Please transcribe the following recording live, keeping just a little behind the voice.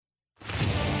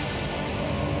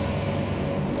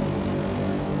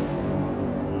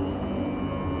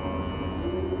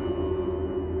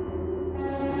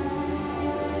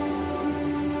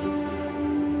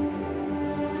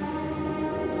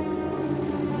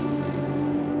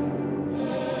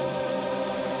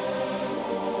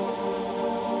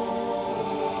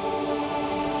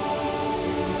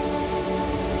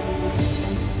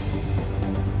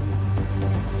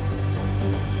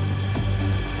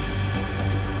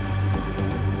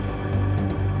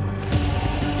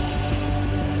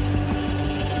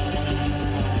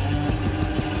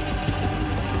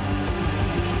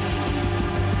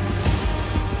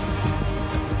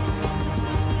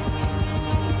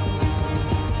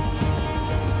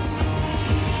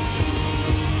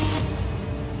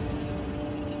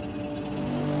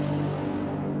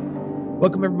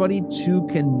Welcome, everybody, to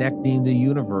Connecting the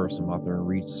Universe. I'm author and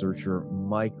researcher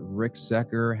Mike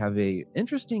Ricksecker. Have a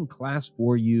interesting class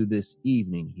for you this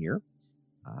evening here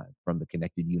from the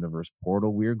Connected Universe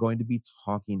portal. We're going to be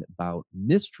talking about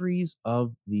mysteries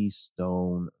of the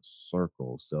stone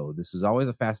circle. So this is always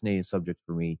a fascinating subject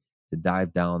for me to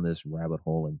dive down this rabbit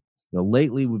hole. And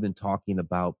lately we've been talking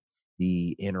about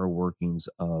the inner workings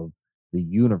of the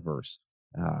universe,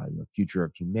 the future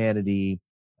of humanity,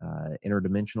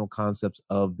 interdimensional concepts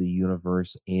of the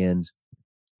universe. And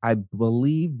I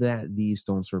believe that these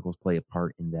stone circles play a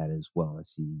part in that as well. I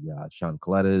see Sean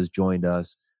Coletta has joined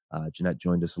us. Jeanette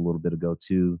joined us a little bit ago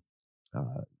too.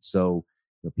 So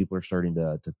people are starting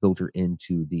to filter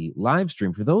into the live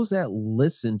stream. For those that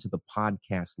listen to the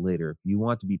podcast later, if you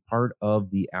want to be part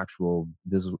of the actual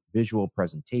visual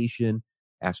presentation,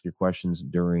 ask your questions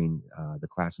during the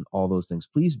class and all those things,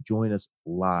 please join us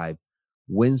live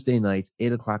Wednesday nights,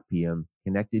 8 o'clock p.m.,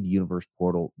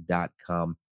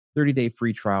 connecteduniverseportal.com. 30-day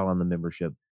free trial on the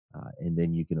membership. And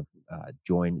then you can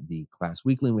join the class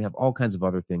weekly. And we have all kinds of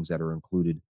other things that are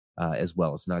included as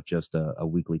well. It's not just a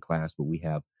weekly class, but we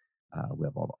have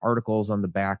all the articles on the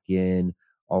back end,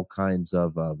 all kinds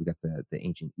of, we got the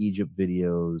ancient Egypt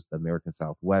videos, the American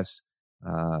Southwest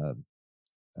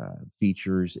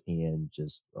features, and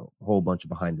just a whole bunch of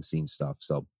behind the scenes stuff.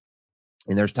 So,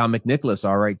 and there's Tom McNicholas.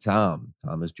 All right, Tom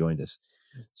has joined us.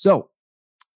 So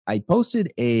I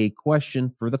posted a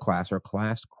question for the class, our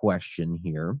class question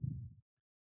here.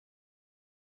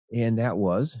 And that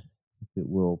was, if it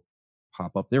will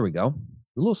pop up, there we go.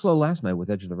 A little slow last night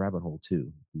with Edge of the Rabbit Hole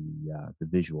too, the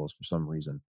visuals for some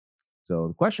reason. So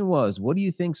the question was, what do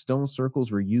you think stone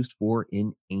circles were used for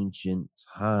in ancient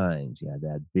times? Yeah,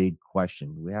 that big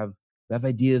question. We have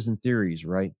ideas and theories,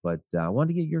 right? But I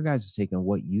wanted to get your guys' take on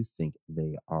what you think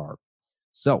they are.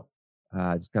 So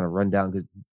just kind of run down, because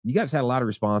you guys had a lot of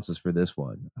responses for this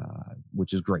one,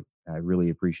 which is great. I really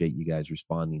appreciate you guys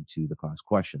responding to the class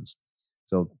questions.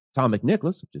 So Tom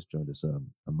McNicholas, just joined us a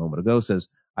moment ago, says,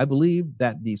 I believe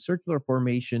that the circular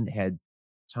formation had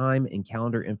time and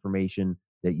calendar information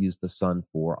that used the sun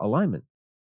for alignment.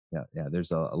 Yeah,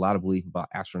 there's a lot of belief about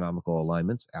astronomical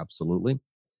alignments. Absolutely.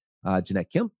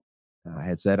 Jeanette Kemp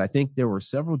had said, I think there were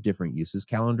several different uses,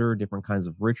 calendar, different kinds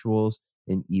of rituals,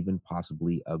 and even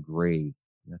possibly a grave,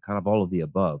 kind of all of the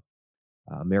above.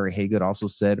 Mary Haygood also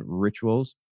said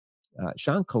rituals.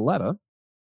 Sean Coletta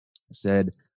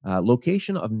said,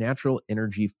 location of natural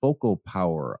energy focal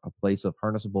power, a place of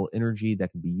harnessable energy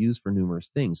that can be used for numerous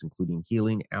things, including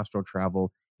healing, astral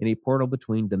travel, and a portal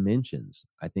between dimensions.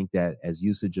 I think that as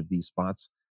usage of these spots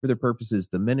for their purposes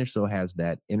diminish, so has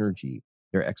that energy.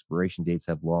 Their expiration dates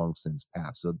have long since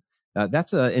passed. So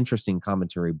that's an interesting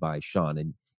commentary by Sean.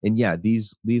 And yeah,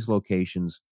 these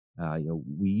locations,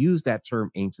 we use that term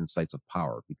ancient sites of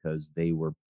power because they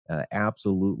were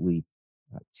absolutely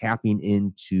tapping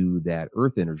into that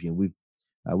earth energy. And we've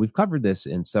covered this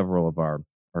in several of our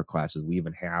classes. We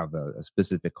even have a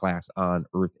specific class on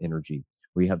earth energy,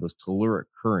 where you have those telluric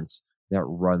currents that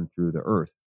run through the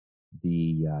earth.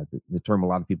 The term a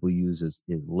lot of people use is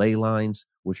ley lines,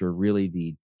 which are really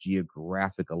the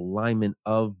geographic alignment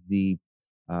of the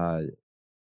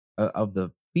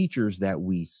features that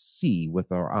we see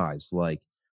with our eyes, like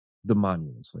the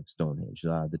monuments, like Stonehenge,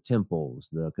 the temples,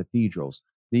 the cathedrals,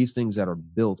 these things that are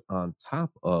built on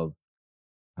top of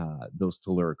those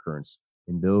telluric currents,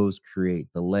 and those create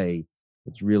the ley.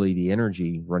 It's really the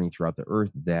energy running throughout the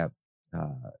earth that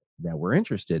we're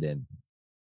interested in.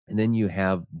 And then you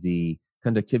have the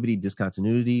conductivity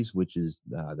discontinuities, which is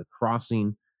the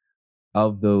crossing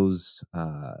of those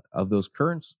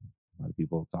currents. A lot of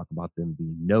people talk about them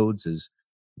being nodes, as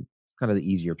kind of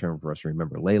the easier term for us to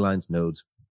remember. Ley lines, nodes,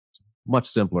 much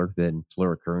simpler than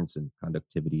telluric currents and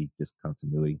conductivity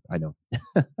discontinuity. I know.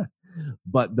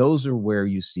 But those are where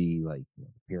you see like the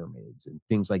pyramids and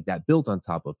things like that built on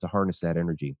top of to harness that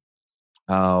energy.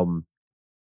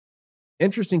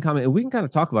 Interesting comment. And we can kind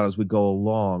of talk about it as we go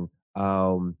along,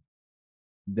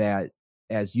 that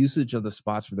as usage of the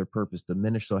spots for their purpose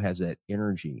diminish, so has that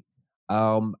energy.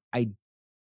 I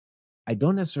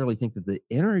don't necessarily think that the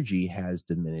energy has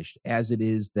diminished, as it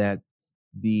is that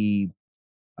the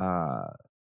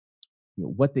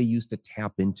what they used to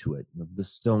tap into it, the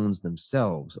stones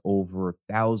themselves over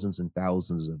thousands and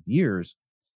thousands of years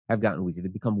have gotten weaker. They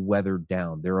become weathered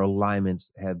down. Their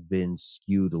alignments have been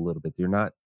skewed a little bit. They're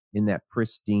not in that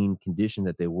pristine condition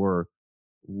that they were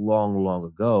long, long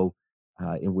ago,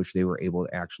 in which they were able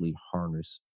to actually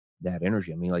harness that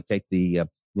energy. I mean, like take the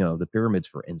the pyramids,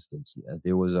 for instance.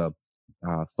 There was a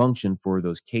function for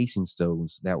those casing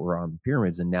stones that were on the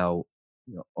pyramids, and now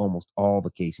almost all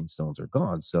the casing stones are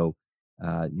gone. So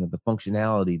the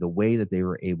functionality, the way that they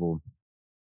were able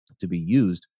to be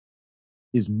used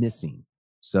is missing.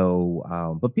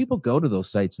 So, but people go to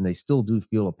those sites and they still do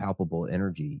feel a palpable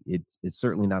energy. It's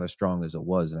certainly not as strong as it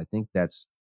was, and I think that's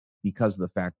because of the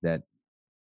fact that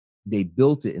they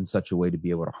built it in such a way to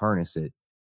be able to harness it,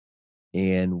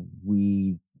 and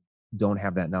we don't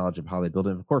have that knowledge of how they built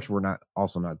it. And of course, we're not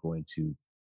also not going to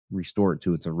restore it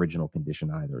to its original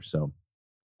condition either. So,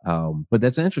 but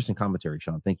that's an interesting commentary,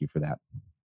 Sean. Thank you for that.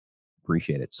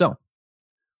 Appreciate it. So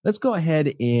let's go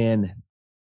ahead and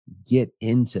get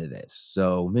into this.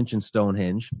 So mention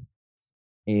Stonehenge,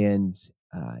 and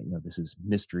this is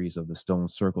Mysteries of the Stone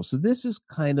Circle. So this is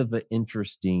kind of an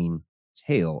interesting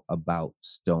tale about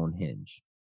Stonehenge,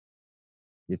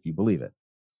 if you believe it.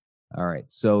 All right.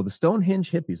 So the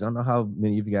Stonehenge hippies. I don't know how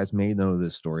many of you guys may know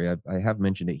this story. I have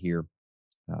mentioned it here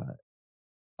uh,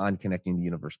 on Connecting the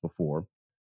Universe before.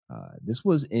 This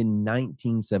was in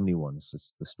 1971. This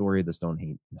is the story of the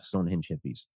Stonehenge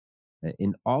hippies.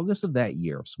 In August of that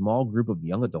year, a small group of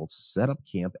young adults set up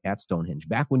camp at Stonehenge.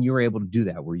 Back when you were able to do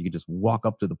that, where you could just walk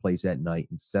up to the place at night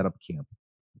and set up camp.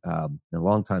 A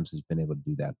long time since been able to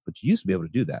do that, but you used to be able to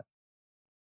do that.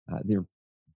 They're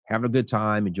having a good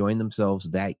time, enjoying themselves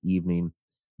that evening.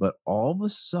 But all of a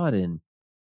sudden,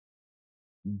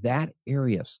 that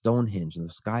area, Stonehenge, and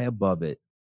the sky above it,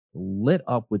 lit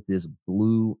up with this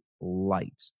blue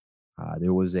light.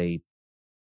 There was a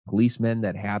policeman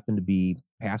that happened to be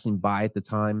passing by at the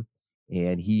time,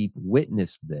 and he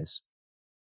witnessed this.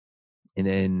 And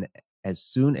then, as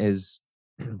soon as,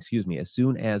 excuse me, as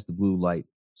soon as the blue light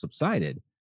subsided,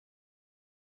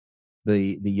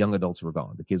 the young adults were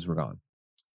gone. The kids were gone.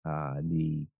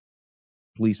 The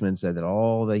policeman said that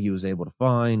all that he was able to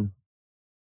find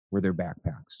were their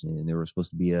backpacks, and there was supposed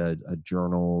to be a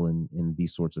journal and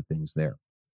these sorts of things there.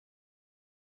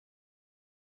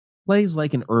 Plays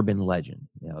like an urban legend.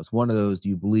 It's one of those, do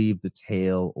you believe the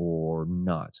tale or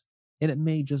not? And it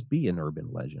may just be an urban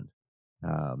legend.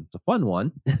 It's a fun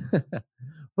one,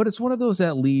 but it's one of those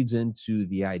that leads into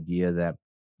the idea that,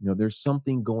 there's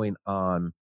something going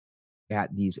on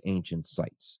at these ancient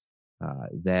sites,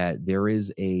 that there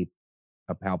is a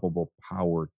palpable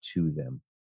power to them.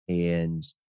 And,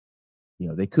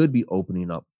 they could be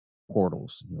opening up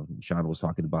portals. Sean was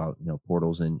talking about,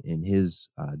 portals in his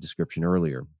description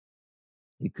earlier.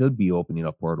 It could be opening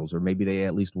up portals, or maybe they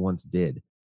at least once did.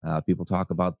 People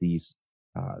talk about these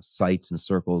sites and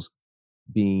circles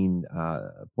being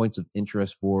points of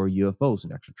interest for UFOs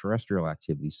and extraterrestrial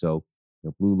activity. So,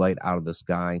 blue light out of the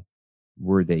sky,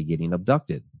 were they getting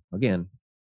abducted? Again,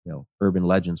 urban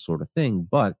legend sort of thing.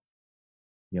 But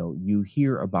you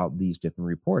hear about these different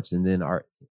reports, and then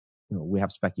we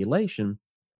have speculation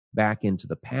back into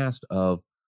the past of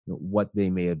what they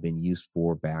may have been used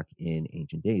for back in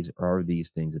ancient days. Are these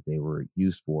things that they were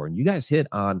used for? And you guys hit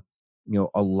on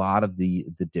a lot of the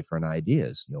different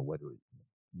ideas. Whether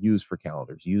used for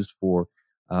calendars, used for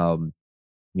um,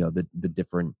 the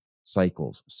different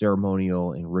cycles,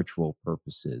 ceremonial and ritual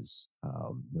purposes.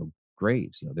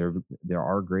 Graves. There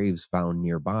are graves found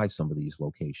nearby some of these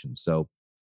locations. So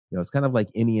it's kind of like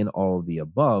any and all of the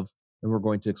above, and we're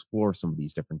going to explore some of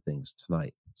these different things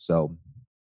tonight. So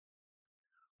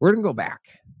we're going to go back.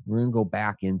 We're going to go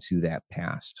back into that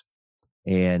past.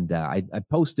 And I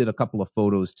posted a couple of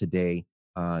photos today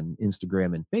on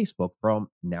Instagram and Facebook from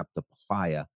Nabta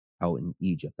Playa out in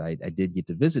Egypt. I did get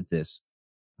to visit this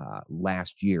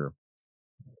last year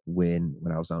when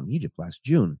I was out in Egypt last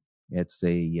June. It's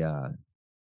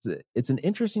it's an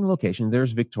interesting location.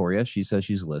 There's Victoria. She says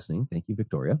she's listening. Thank you,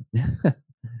 Victoria.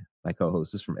 My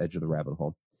co-host is from Edge of the Rabbit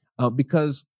Hole,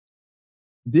 because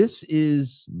this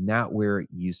is not where it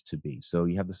used to be. So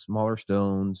you have the smaller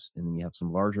stones, and then you have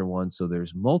some larger ones. So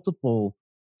there's multiple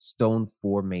stone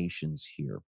formations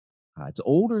here. It's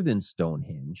older than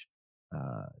Stonehenge.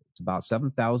 It's about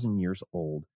 7,000 years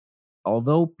old.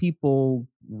 Although people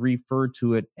refer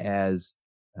to it as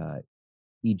uh,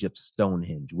 Egypt's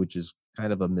Stonehenge, which is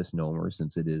kind of a misnomer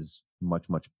since it is much,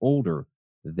 much older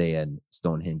than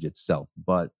Stonehenge itself.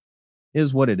 But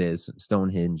is what it is.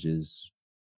 Stonehenge is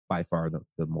by far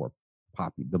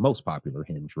the most popular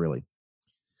hinge, really.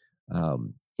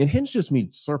 And hinge just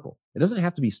means circle. It doesn't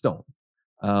have to be stone.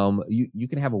 You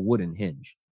can have a wooden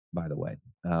hinge, by the way.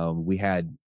 We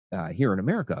had here in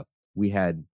America, we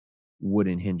had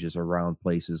wooden hinges around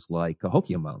places like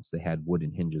Cahokia Mounds. They had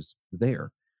wooden hinges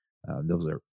there. Those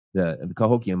are the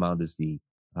Cahokia Mound is the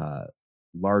uh,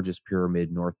 largest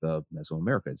pyramid north of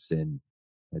Mesoamerica.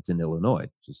 It's in Illinois,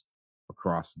 just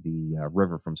across the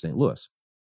river from St. Louis.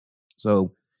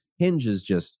 So hinge is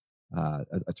just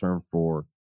a term for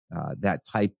that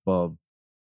type of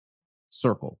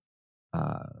circle.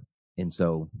 Uh, and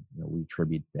so, we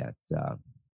attribute that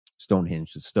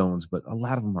Stonehenge to stones, but a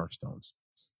lot of them are stones.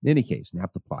 In any case,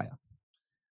 Napa Playa.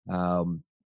 Um,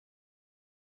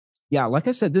 yeah, like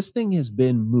I said, this thing has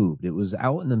been moved. It was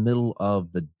out in the middle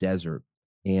of the desert,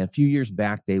 and a few years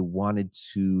back, they wanted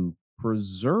to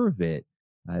preserve it,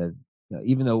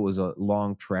 even though it was a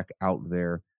long trek out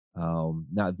there,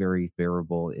 not very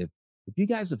favorable. If you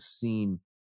guys have seen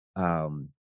um,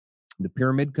 the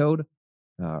Pyramid Code,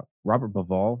 Robert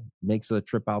Bauval makes a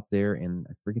trip out there, and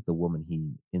I forget the woman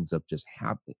he ends up just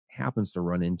happens to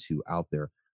run into out there,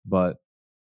 but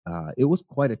it was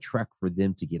quite a trek for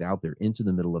them to get out there into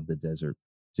the middle of the desert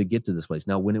to get to this place.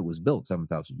 Now, when it was built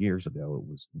 7,000 years ago,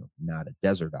 it was not a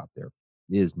desert out there.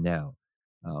 It is now.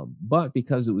 But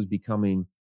because it was becoming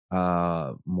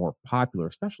more popular,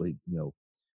 especially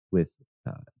with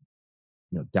uh,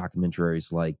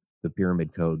 documentaries like the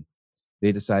Pyramid Code,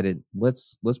 they decided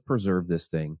let's preserve this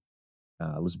thing.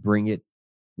 Let's bring it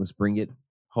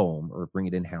home, or bring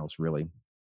it in house, really.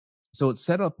 So it's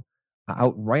set up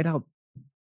right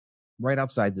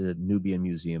outside the Nubian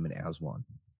Museum in Aswan.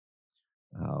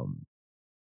 Um,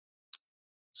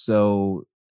 so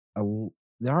uh,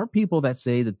 there are people that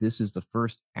say that this is the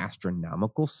first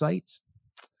astronomical site.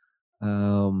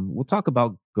 We'll talk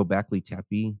about Göbekli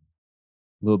Tepe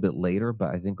a little bit later,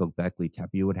 but I think Göbekli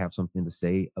Tepe would have something to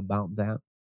say about that.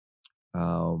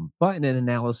 But in an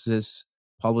analysis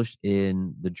published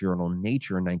in the journal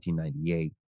Nature in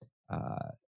 1998,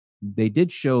 uh, they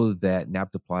did show that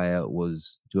Nabta Playa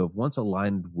was to have once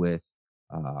aligned with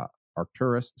uh,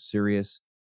 Arcturus, Sirius,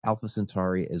 Alpha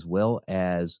Centauri, as well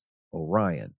as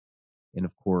Orion. And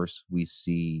of course, we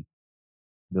see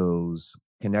those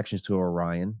connections to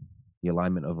Orion, the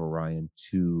alignment of Orion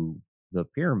to the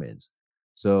pyramids.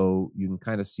 So you can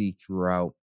kind of see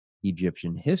throughout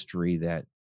Egyptian history that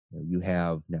you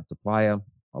have Nabta Playa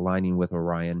aligning with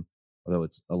Orion, although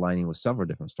it's aligning with several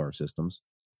different star systems.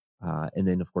 And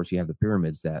then, of course, you have the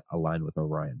pyramids that align with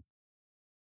Orion.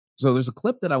 So there's a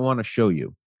clip that I want to show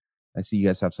you. I see you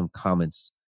guys have some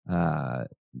comments uh,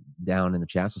 down in the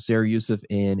chat. So Sarah Yusuf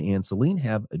and Ann Celine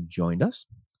have joined us.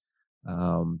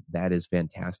 That is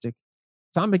fantastic.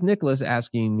 Tom McNicholas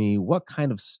asking me, what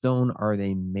kind of stone are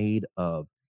they made of?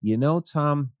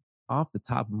 Tom, off the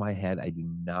top of my head, I do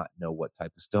not know what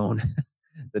type of stone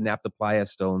the Nabta Playa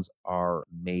stones are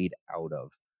made out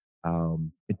of.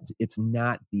 It's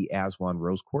not the Aswan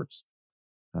rose quartz,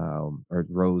 or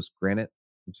rose granite.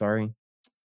 I'm sorry,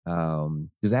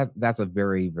 because that's a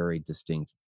very, very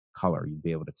distinct color. You'd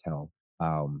be able to tell.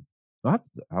 I'll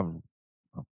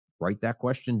write that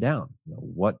question down.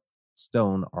 What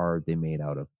stone are they made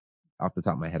out of? Off the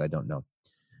top of my head, I don't know.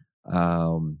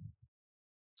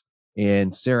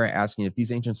 And Sarah asking, if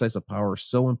these ancient sites of power are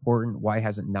so important, why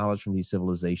hasn't knowledge from these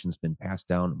civilizations been passed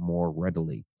down more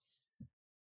readily?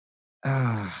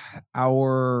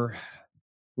 Our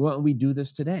Well, we do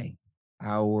this today.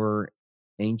 Our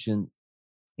ancient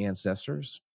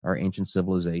ancestors, our ancient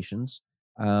civilizations,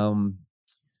 um,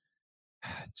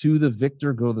 to the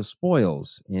victor go the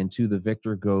spoils, and to the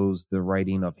victor goes the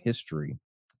writing of history.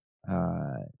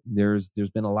 There's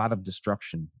been a lot of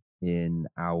destruction in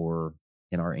our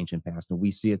ancient past, and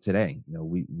we see it today.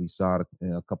 We saw it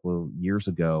a couple of years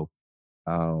ago.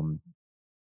 Um,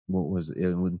 what was it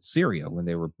in Syria when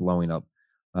they were blowing up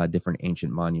different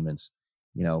ancient monuments?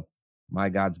 You know, my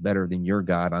God's better than your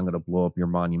God. I'm going to blow up your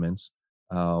monuments.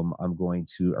 I'm going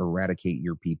to eradicate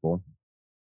your people.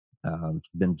 It's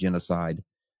been genocide.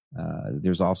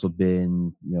 There's also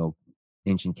been,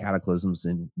 ancient cataclysms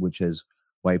in which has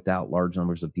wiped out large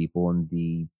numbers of people, and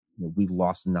we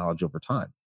lost the knowledge over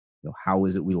time. How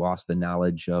is it we lost the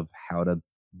knowledge of how to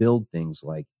build things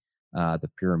like the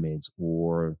pyramids,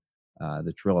 or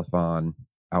the Trilithon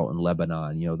out in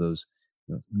Lebanon? Those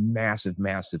massive,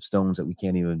 massive stones that we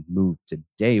can't even move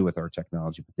today with our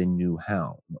technology, but they knew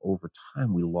how. And over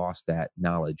time, we lost that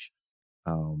knowledge.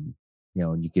 And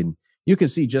you can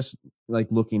see, just like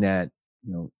looking at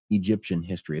Egyptian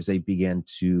history, as they began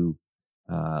to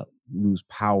uh, lose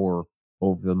power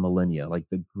over the millennia. Like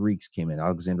the Greeks came in,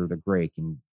 Alexander the Great,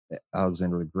 and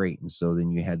so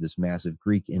then you had this massive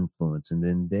Greek influence, and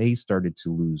then they started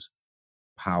to lose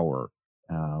power.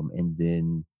 And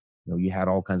then you had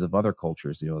all kinds of other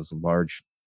cultures. There's a large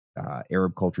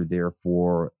Arab culture there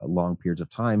for long periods of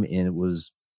time, and it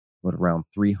was around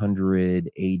 300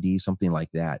 AD, something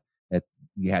like that. That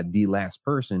you had the last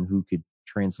person who could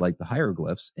translate the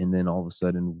hieroglyphs, and then all of a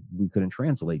sudden we couldn't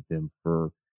translate them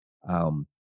for um,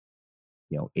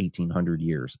 1800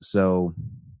 years. So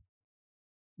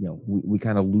we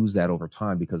kind of lose that over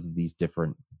time because of these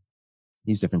different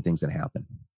things that happen.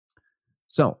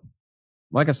 So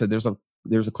like I said, there's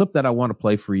a clip that I want to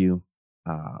play for you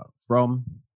from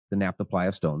the Naphtha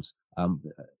Playa Stones.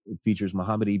 It features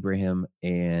Muhammad Ibrahim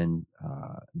and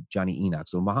Johnny Enoch.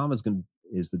 So Muhammad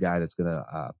is the guy that's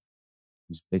gonna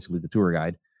he's basically the tour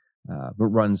guide, but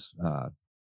runs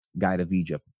Guide of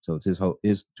Egypt. So it's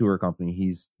his tour company.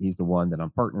 He's the one that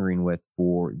I'm partnering with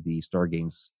for the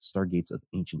Stargates of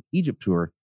Ancient Egypt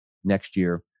tour next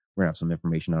year. We're gonna have some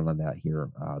information out on that here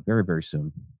very, very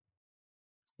soon.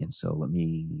 And so let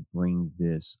me bring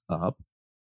this up.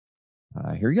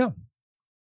 Here you go.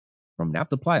 From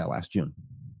Naphtha Playa last June.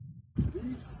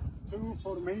 These two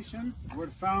formations were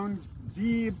found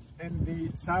deep in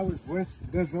the southwest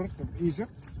desert of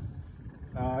Egypt,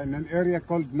 in an area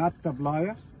called Naphtha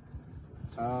Playa.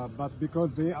 But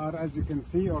because they are, as you can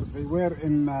see, or they were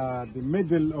in the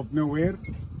middle of nowhere,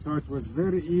 so it was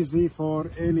very easy for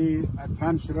any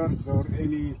adventurers or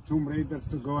any tomb raiders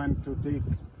to go and to take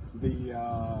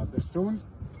the stones.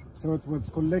 So it was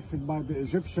collected by the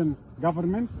Egyptian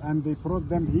government, and they brought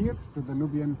them here to the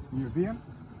Nubian Museum,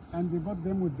 and they brought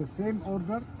them with the same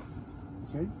order,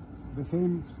 okay, the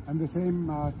same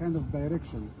kind of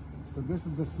direction. So this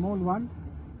is the small one,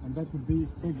 and that would be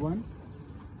big one.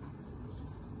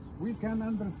 We can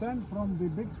understand from the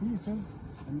big pieces,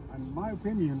 in my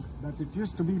opinion, that it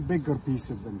used to be bigger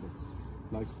pieces than this.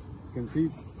 Like you can see,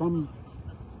 some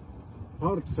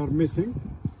parts are missing.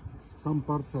 Some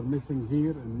parts are missing here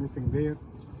and missing there.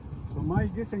 So my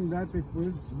guessing that it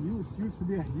used to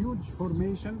be a huge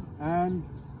formation, and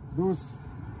those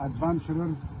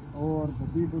adventurers or the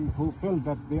people who feel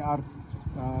that they are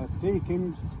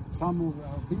taking some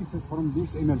pieces from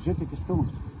these energetic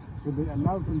stones. So they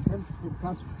allowed themselves to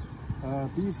cut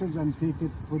pieces and take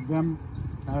it with them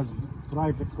as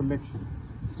private collection.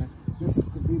 Okay? This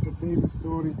could be the same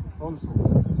story also.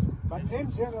 But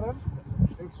in general,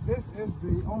 if this is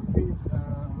the only,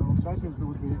 that is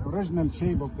the original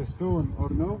shape of the stone or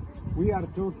no, we are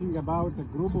talking about a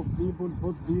group of people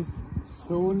put these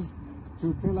stones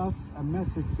to tell us a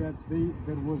message that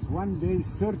there was one day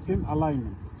certain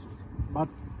alignment, but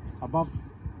above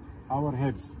our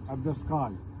heads, at the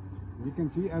sky. You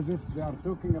can see as if they are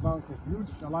talking about a huge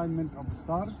alignment of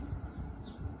stars.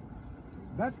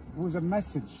 That was a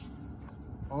message,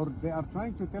 or they are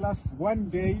trying to tell us one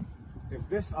day, if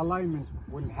this alignment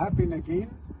will happen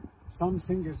again,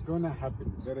 something is going to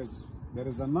happen. There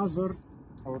is another,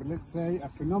 or let's say a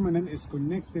phenomenon is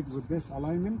connected with this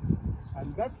alignment,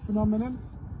 and that phenomenon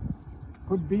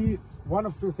could be one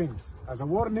of two things. As a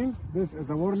warning, this is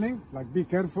a warning, like be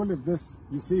careful if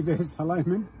you see this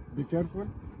alignment, be careful.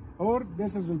 Or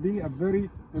this will be a very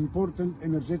important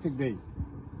energetic day.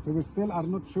 So we still are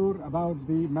not sure about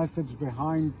the message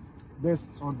behind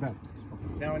this or that.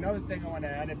 Now, another thing I want to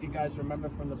add, if you guys remember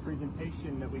from the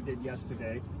presentation that we did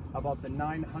yesterday about the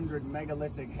 900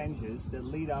 megalithic henges that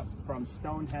lead up from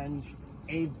Stonehenge,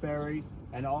 Avebury,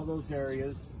 and all those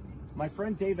areas. My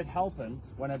friend David Halpin,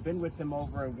 when I've been with him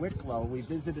over in Wicklow, we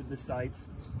visited the sites.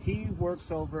 He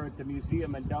works over at the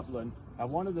museum in Dublin. And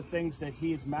one of the things that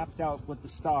he has mapped out with the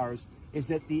stars is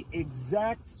that the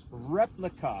exact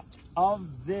replica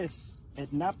of this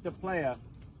at Naphtha Playa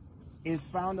is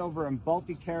found over in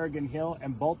Baltycarrigan Hill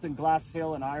and Baltinglass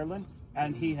Hill in Ireland.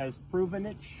 And he has proven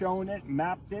it, shown it,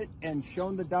 mapped it, and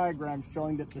shown the diagram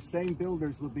showing that the same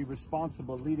builders would be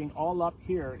responsible, leading all up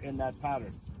here in that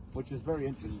pattern, which is very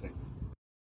interesting.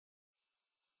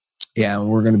 Yeah,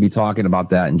 we're going to be talking about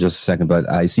that in just a second. But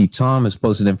I see Tom has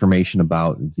posted information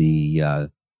about the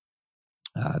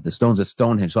stones at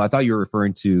Stonehenge. So I thought you were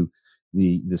referring to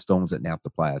the stones at Naphtha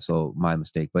Playa. So my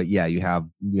mistake. But yeah, you have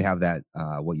that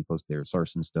what you posted there,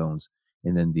 sarsen stones,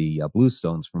 and then the blue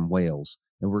stones from Wales.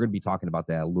 And we're going to be talking about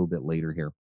that a little bit later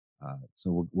here.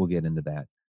 So we'll get into that.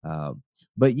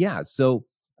 But yeah, so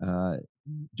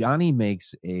Johnny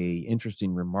makes a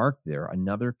interesting remark there.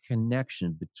 Another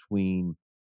connection between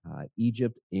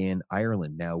Egypt and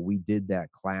Ireland. Now, we did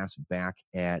that class back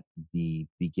at the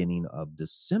beginning of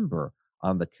December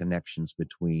on the connections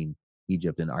between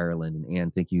Egypt and Ireland. And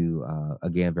Anne, thank you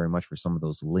again very much for some of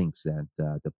those links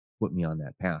that put me on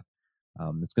that path.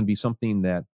 It's going to be something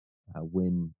that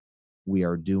when we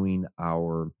are doing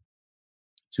our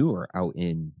tour out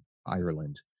in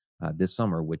Ireland this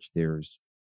summer, which there's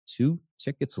 2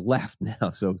 tickets left now.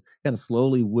 So kind of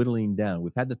slowly whittling down.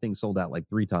 We've had the thing sold out like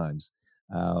 3 times.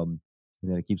 And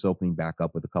then it keeps opening back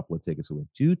up with a couple of tickets. So we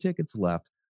have 2 tickets left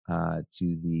to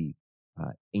the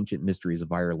Ancient Mysteries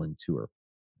of Ireland tour.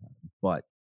 But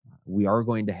we are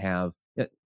going to have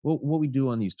what we do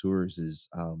on these tours is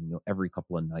every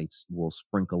couple of nights we'll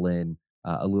sprinkle in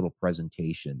a little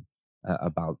presentation.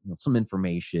 about some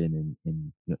information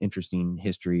and interesting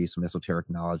history, some esoteric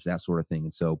knowledge, that sort of thing.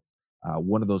 And so,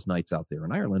 one of those nights out there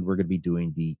in Ireland, we're going to be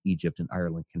doing the Egypt and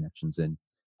Ireland connections. And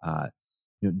uh,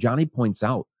 Johnny points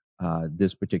out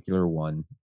this particular one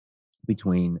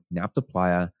between Nabta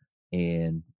Playa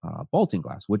and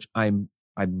Baltinglass, which I'm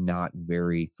not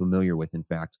very familiar with. In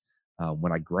fact,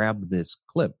 when I grabbed this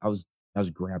clip, I was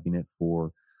grabbing it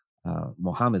for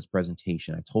Mohammed's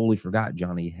presentation. I totally forgot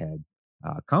Johnny had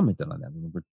commented on that. We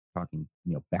were talking,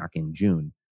 back in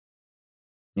June,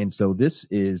 and so this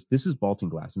is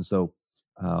Baltinglass, and so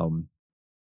um,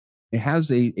 it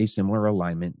has a similar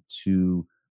alignment to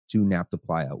Nabta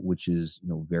Playa, which is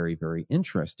very, very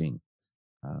interesting.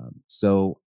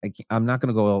 So I'm not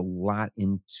going to go a lot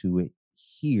into it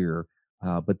here,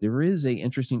 but there is a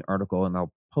interesting article, and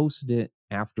I'll post it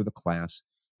after the class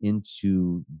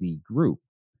into the group.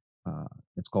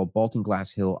 It's called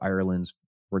Baltinglass Hill, Ireland's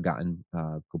Forgotten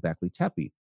Göbekli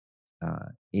Tepe.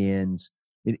 And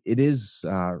it is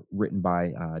written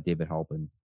by David Halpin,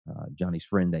 Johnny's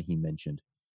friend that he mentioned.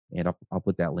 And I'll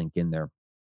put that link in there.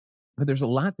 But there's a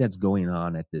lot that's going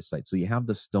on at this site. So you have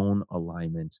the stone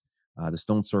alignment, the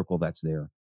stone circle that's there.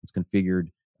 It's configured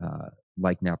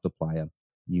like Nabta Playa.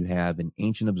 You have an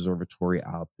ancient observatory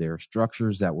out there,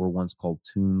 structures that were once called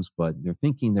tombs, but they're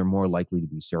thinking they're more likely to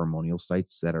be ceremonial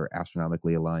sites that are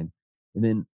astronomically aligned. And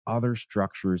then other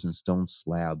structures and stone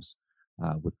slabs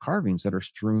with carvings that are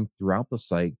strewn throughout the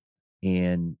site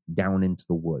and down into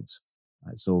the woods.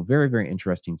 So a very, very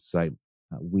interesting site.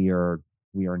 We are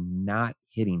not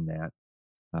hitting that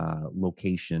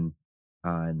location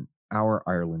on our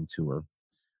Ireland tour,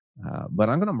 but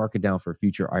I'm going to mark it down for a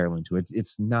future Ireland tour.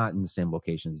 It's not in the same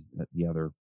locations that the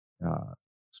other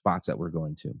spots that we're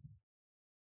going to.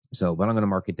 So, but I'm going to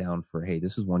mark it down for, hey,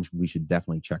 this is one we should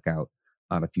definitely check out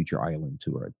on a future Ireland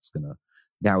tour.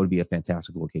 That would be a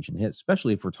fantastic location to hit,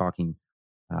 especially if we're talking,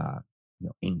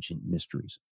 ancient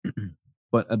mysteries.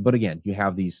 But again, you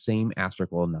have these same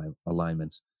astrical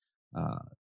alignments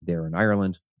there in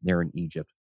Ireland, there in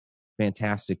Egypt.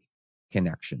 Fantastic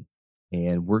connection,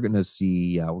 and we're going to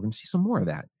see some more of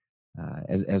that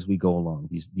as we go along.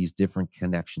 These different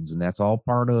connections, and that's all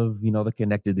part of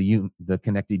the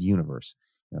connected universe.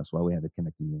 That's why we have the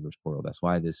Connected Universe portal. That's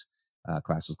why this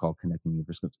class is called Connecting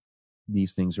Universe.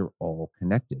 These things are all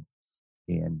connected,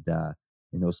 and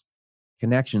those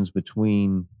connections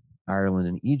between Ireland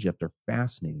and Egypt are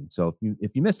fascinating. So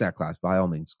if you missed that class, by all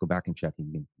means, go back and check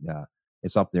it.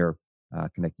 It's up there,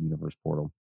 Connected Universe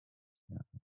portal.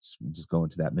 Just go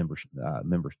into that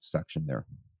member section there.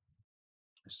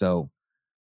 So,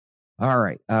 all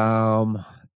right.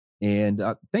 And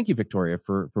thank you, Victoria,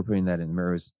 for putting that in.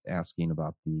 Mary was asking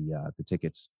about the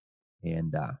tickets,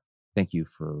 and thank you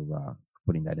for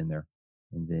putting that in there.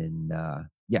 And then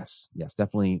yes,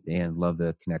 definitely, and love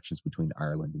the connections between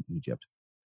Ireland and Egypt.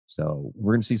 So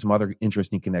we're going to see some other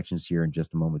interesting connections here in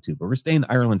just a moment too. But we're staying in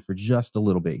Ireland for just a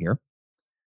little bit here.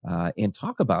 And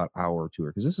talk about our tour,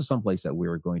 because this is someplace that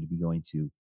we're going to be going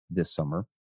to this summer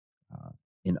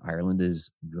in Ireland,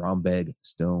 is Drumbeag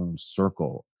Stone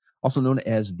Circle, also known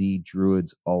as the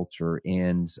Druids Altar.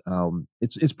 And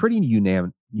it's pretty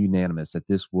unanimous that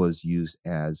this was used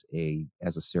as a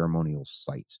ceremonial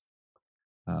site.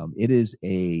 It is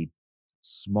a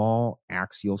small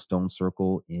axial stone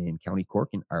circle in County Cork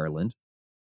in Ireland.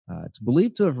 It's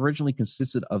believed to have originally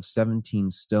consisted of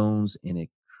 17 stones, and it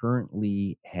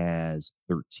currently has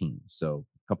 13. So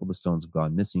a couple of the stones have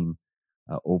gone missing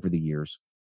over the years.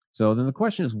 So then the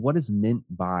question is, what is meant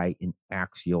by an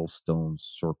axial stone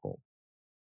circle?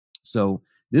 So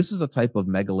this is a type of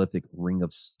megalithic ring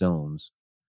of stones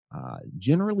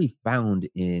generally found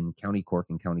in County Cork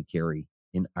and County Kerry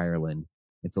in Ireland.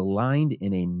 It's aligned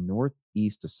in a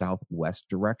northeast to southwest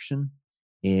direction.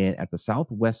 And at the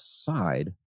southwest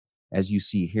side, as you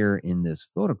see here in this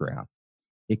photograph,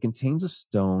 it contains a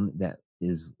stone that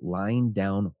is lying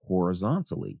down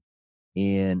horizontally,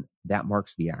 and that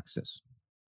marks the axis.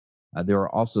 There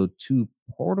are also two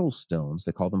portal stones,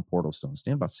 they call them portal stones,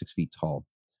 stand about 6 feet tall,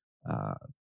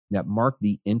 that mark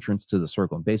the entrance to the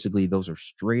circle. And basically, those are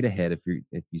straight ahead.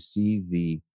 If you see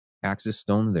the axis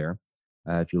stone there,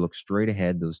 if you look straight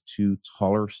ahead, those two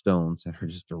taller stones that are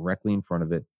just directly in front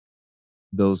of it,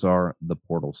 those are the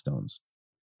portal stones.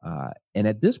 And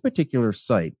at this particular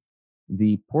site,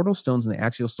 the portal stones and the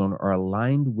axial stone are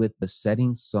aligned with the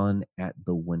setting sun at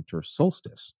the winter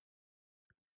solstice.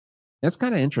 That's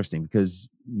kind of interesting, because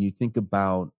you think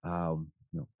about, kind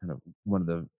of one of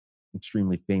the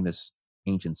extremely famous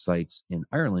ancient sites in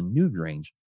Ireland, Newgrange.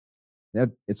 That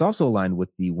it's also aligned with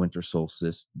the winter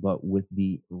solstice, but with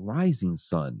the rising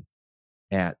sun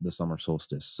at the summer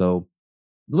solstice. So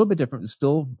little bit different. It's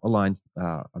still aligned.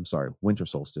 I'm sorry, winter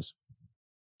solstice.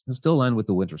 It's still aligned with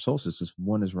the winter solstice. Just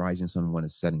one is rising sun, one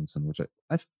is setting sun, which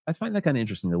I find that kind of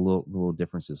interesting. The little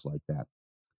differences like that.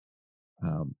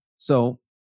 So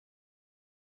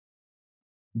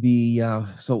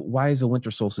why is the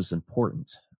winter solstice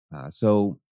important?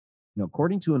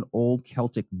 According to an old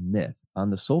Celtic myth, on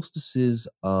the solstices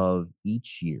of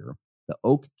each year, the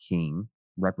Oak King,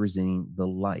 representing the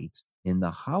light, and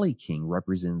the Holly King,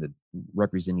 representing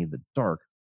the dark,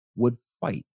 would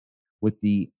fight, with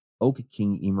the Oak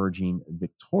King emerging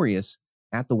victorious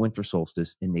at the winter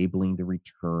solstice, enabling the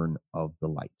return of the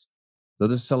light. So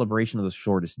this celebration of the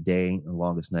shortest day and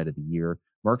longest night of the year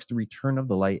marks the return of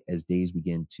the light as days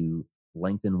begin to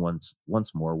lengthen once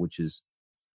more, which is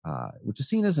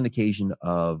seen as an occasion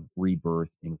of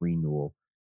rebirth and renewal.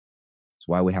 That's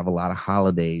why we have a lot of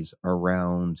holidays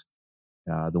around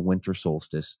the winter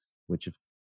solstice, which of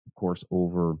course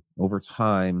over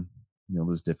time,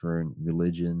 those different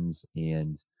religions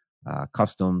and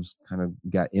customs kind of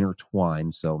got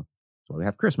intertwined. So we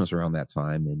have Christmas around that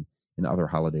time and other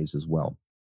holidays as well.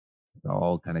 They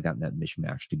all kind of gotten that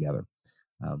mishmash together.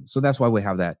 So that's why we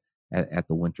have that at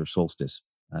the winter solstice.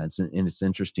 It's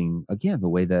interesting, again, the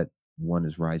way that one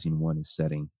is rising, one is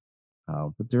setting.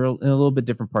 But they're in a little bit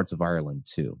different parts of Ireland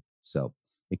too. So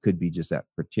it could be just that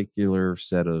particular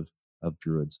set of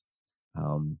druids.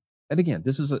 And again,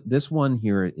 this one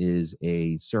here is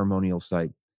a ceremonial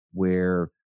site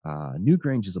where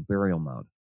Newgrange is a burial mound.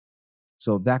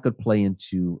 So that could play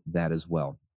into that as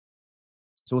well.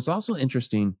 So what's also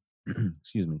interesting,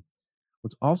 excuse me,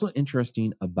 what's also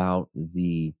interesting about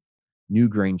the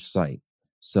Newgrange site.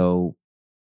 So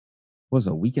it was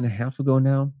a week and a half ago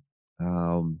now,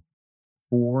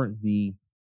 for the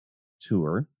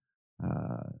tour,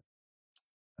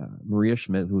 Maria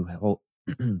Schmidt,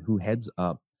 who heads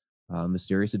up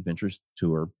Mysterious Adventures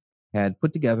Tour, had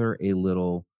put together a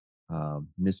little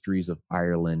Mysteries of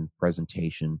Ireland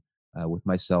presentation with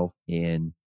myself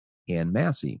and Ann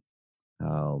Massey.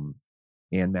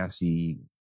 Ann Massey,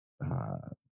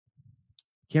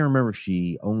 can't remember if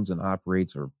she owns and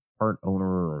operates or part owner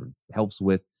or helps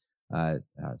with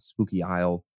Spooky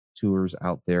Isle tours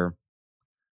out there.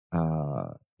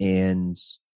 And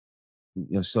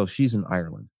so she's in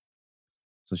Ireland.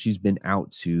 So she's been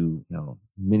out to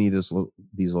many of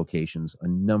these locations a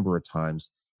number of times,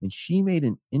 and she made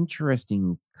an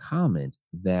interesting comment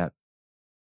that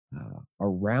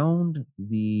around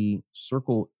the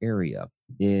circle area,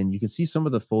 and you can see some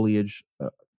of the foliage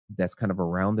that's kind of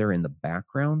around there in the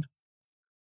background,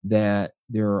 that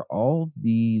there are all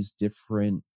these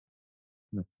different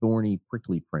thorny,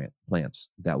 prickly plants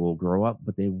that will grow up,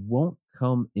 but they won't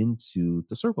come into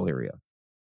the circle area.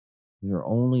 They're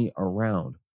only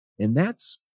around. And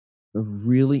that's a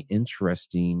really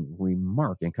interesting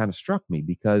remark and kind of struck me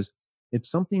because it's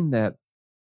something that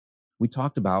we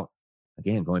talked about,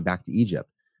 again, going back to Egypt.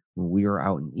 When we were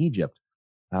out in Egypt,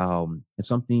 it's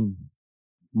something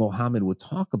Mohammed would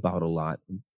talk about a lot.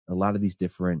 A lot of these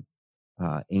different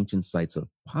ancient sites of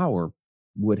power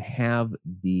would have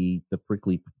the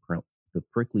prickly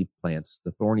plants,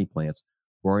 the thorny plants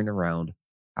growing around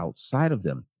outside of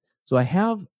them. So I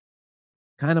have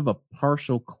kind of a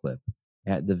partial clip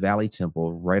at the Valley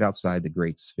Temple right outside the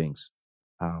Great Sphinx.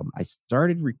 I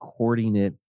started recording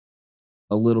it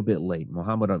a little bit late.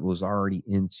 Muhammad was already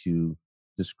into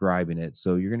describing it.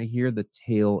 So you're going to hear the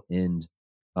tail end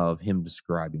of him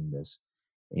describing this.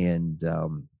 And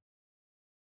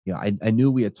I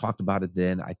knew we had talked about it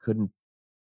then. I couldn't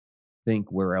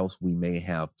think where else we may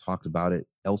have talked about it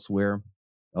elsewhere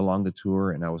along the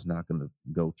tour. And I was not going to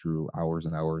go through hours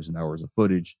and hours and hours of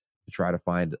footage to try to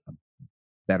find a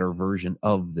better version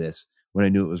of this when I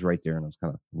knew it was right there and I was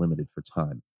kind of limited for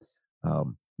time.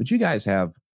 But you guys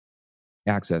have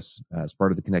access as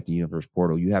part of the Connected Universe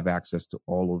portal. You have access to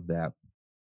all of that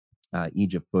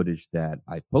Egypt footage that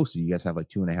I posted. You guys have like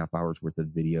 2.5 hours worth of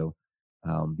video.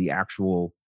 The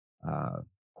actual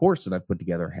course that I put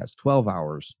together has 12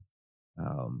 hours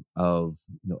of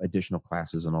additional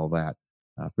classes and all that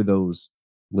for those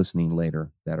listening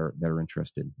later that are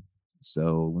interested.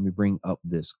 So let me bring up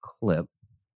this clip.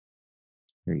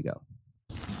 Here you go.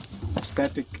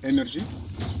 Static energy.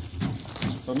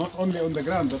 So not only on the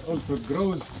ground, but also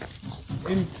grows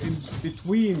in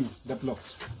between the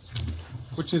blocks,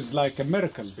 which is like a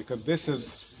miracle because this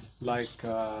is like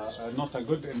not a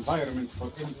good environment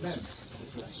for any plant.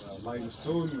 This is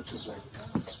limestone, which is like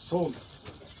salt.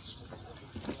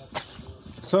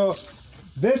 So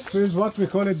this is what we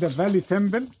call it the Valley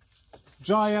Temple,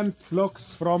 giant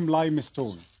blocks from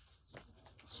limestone.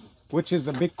 which is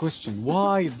a big question.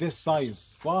 Why this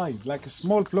size? Why? Like a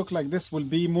small block like this will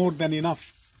be more than enough.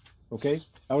 Okay,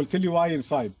 I will tell you why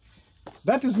inside.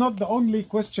 That is not the only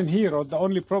question here or the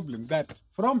only problem. That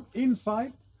from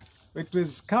inside, it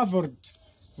is covered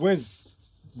with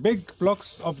big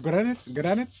blocks of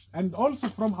granites, and also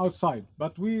from outside.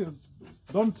 But we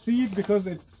don't see it because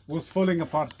it was falling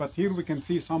apart. But here we can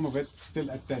see some of it still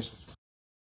attached.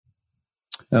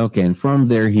 Okay, and from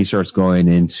there he starts going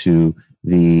into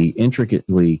the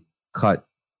intricately cut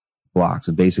blocks.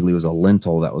 It basically was a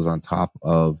lintel that was on top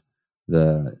of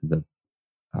the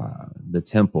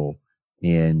temple,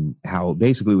 and how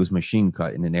basically it was machine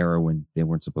cut in an era when they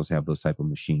weren't supposed to have those type of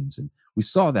machines. And we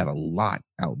saw that a lot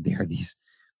out there.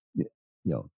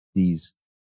 These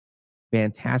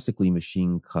fantastically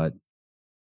machine cut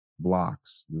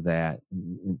blocks that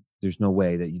there's no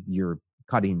way that you're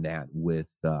cutting that with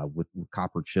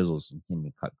copper chisels. You can't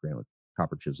even cut granite with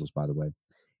copper chisels, by the way.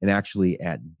 And actually,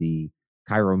 at the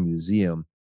Cairo Museum,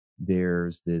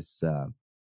 there's this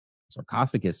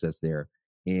sarcophagus that's there,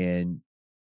 and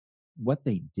what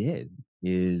they did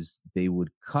is they would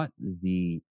cut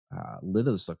the lid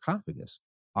of the sarcophagus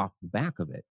off the back of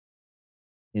it,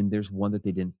 and there's one that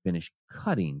they didn't finish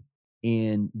cutting,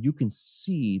 and you can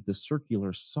see the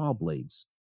circular saw blades.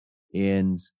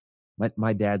 And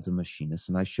my dad's a machinist,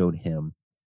 and I showed him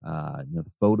the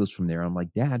photos from there. I'm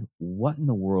like, Dad, what in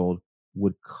the world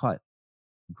would cut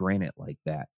granite like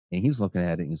that? And he's looking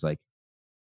at it and he's like,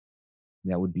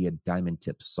 that would be a diamond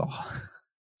tip saw.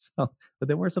 So, but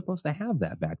they weren't supposed to have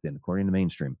that back then, according to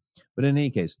mainstream. But in any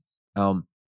case,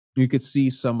 you could see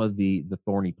some of the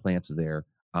thorny plants there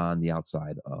on the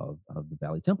outside of the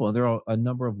Valley Temple. And there are a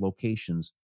number of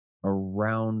locations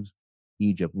around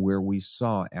Egypt where we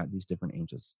saw at these different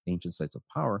ancient sites of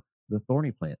power the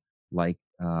thorny plant, like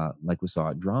we saw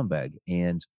at Drombeg.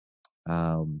 And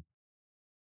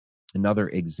another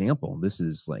example, this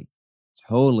is like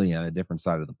totally on a different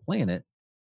side of the planet.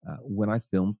 When I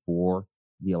filmed for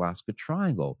the Alaska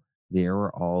Triangle, there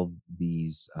were all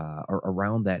these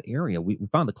around that area. We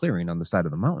found a clearing on the side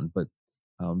of the mountain, but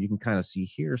you can kind of see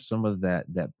here some of that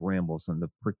bramble, some of the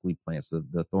prickly plants,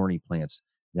 the thorny plants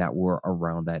that were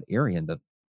around that area. And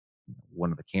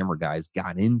one of the camera guys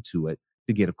got into it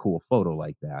to get a cool photo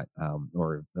like that,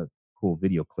 or a cool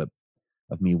video clip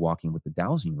of me walking with the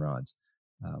dowsing rods.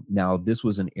 Now, this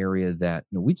was an area that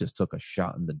we just took a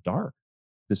shot in the dark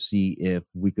to see if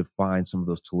we could find some of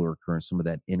those telluric currents, some of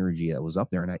that energy that was up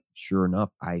there. And sure enough,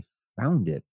 I found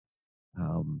it.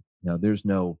 There's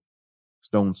no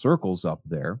stone circles up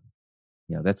there.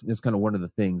 That's kind of one of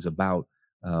the things about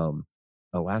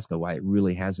Alaska, why it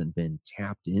really hasn't been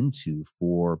tapped into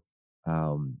for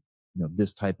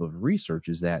this type of research,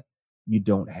 is that you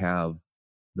don't have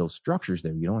those structures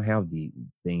there. You don't have the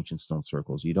ancient stone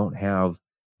circles. You don't have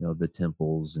the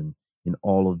temples and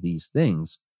all of these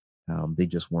things. They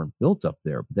just weren't built up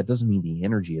there. But that doesn't mean the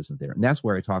energy isn't there. And that's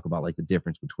where I talk about like the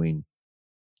difference between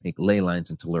like ley lines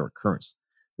and telluric currents.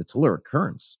 The telluric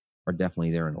currents are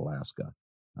definitely there in Alaska.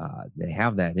 They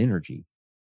have that energy.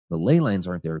 The ley lines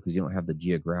aren't there because you don't have the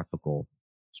geographical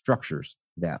structures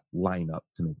that line up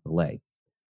to make the ley.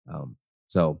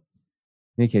 So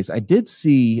in any case, I did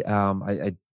see,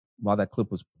 I while that clip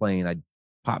was playing, I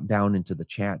popped down into the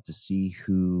chat to see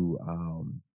who,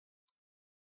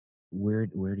 where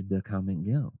did the comment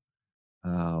go?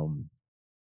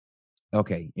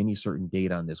 Okay, any certain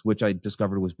date on this, which I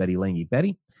discovered was Betty Lange.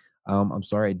 Betty, I'm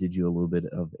sorry I did you a little bit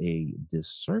of a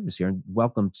disservice here. And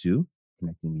welcome to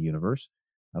Connecting the Universe.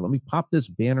 Let me pop this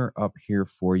banner up here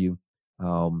for you.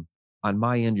 On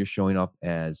my end, you're showing up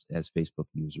as Facebook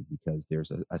user because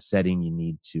there's a setting you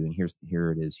need to, and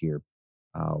here it is here.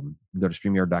 Go to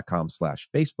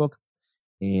StreamYard.com/Facebook,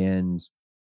 and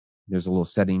there's a little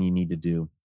setting you need to do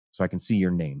so I can see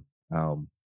your name.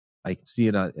 I can see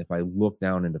it if I look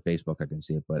down into Facebook, I can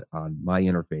see it, but on my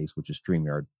interface, which is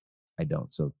StreamYard, I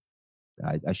don't. So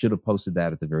I should have posted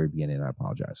that at the very beginning. I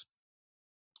apologize.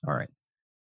 All right.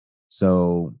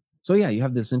 So yeah, you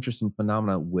have this interesting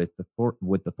phenomena with the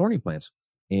thorny plants,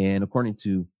 and according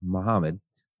to Muhammad,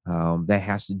 that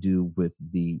has to do with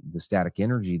the static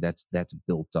energy that's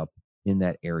built up in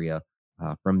that area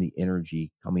from the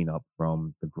energy coming up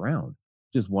from the ground,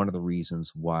 which is one of the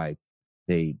reasons why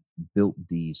they built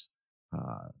these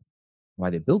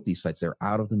sites. They're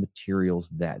out of the materials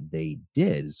that they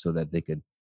did so that they could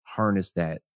harness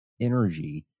that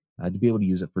energy to be able to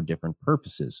use it for different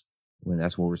purposes. When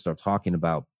that's where we start talking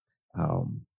about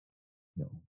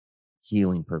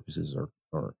healing purposes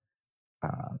or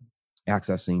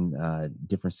accessing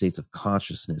different states of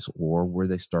consciousness, or were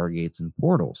they stargates and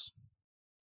portals?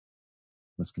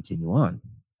 Let's continue on.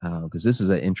 because this is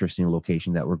an interesting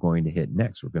location that we're going to hit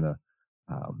next. We're going to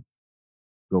um,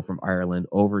 go from Ireland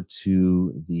over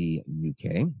to the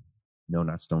UK. No,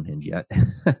 not Stonehenge yet.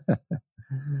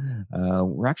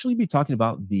 We're actually be talking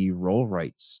about the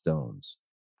Rollright stones.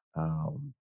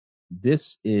 Um,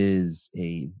 this is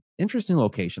a interesting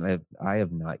location. I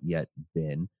have not yet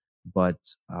been, but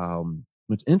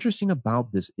what's interesting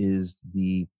about this is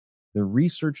the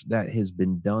research that has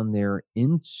been done there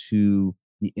into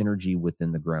the energy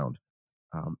within the ground.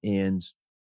 And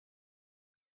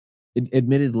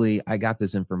admittedly, I got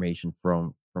this information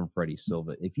from Freddie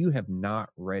Silva. If you have not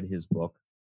read his book,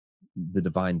 The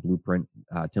Divine Blueprint,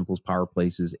 Temples, Power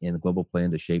Places, and the Global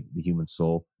Plan to Shape the Human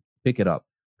Soul, pick it up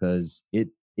because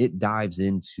it dives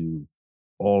into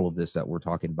all of this that we're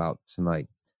talking about tonight.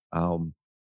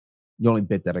 The only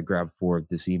bit that I grabbed for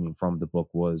this evening from the book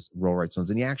was Rollright Stones,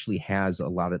 and he actually has a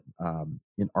lot of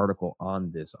an article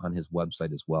on this on his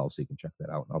website as well, so you can check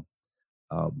that out.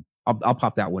 I'll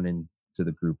pop that one into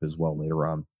the group as well later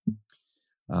on.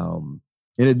 And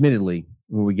admittedly,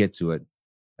 when we get to it,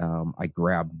 I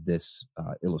grabbed this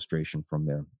illustration from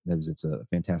there because it's a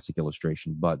fantastic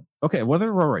illustration. But okay, what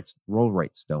are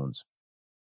Rollright stones?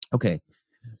 Okay,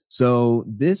 so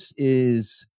this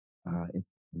is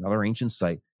another ancient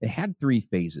site. It had three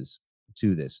phases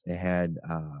to this. It had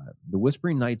the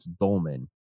Whispering Knight's dolmen,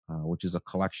 which is a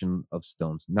collection of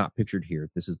stones, not pictured here.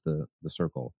 This is the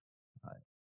circle.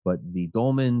 But the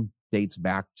dolmen dates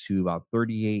back to about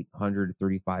 3800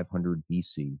 3500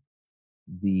 BC.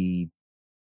 The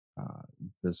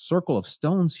circle of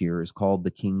stones here is called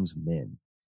the King's Men.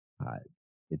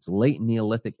 It's late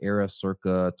Neolithic era,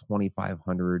 circa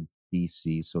 2500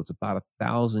 BC, so it's about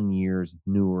 1,000 years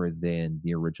newer than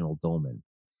the original dolmen.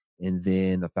 And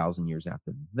then 1,000 years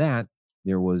after that,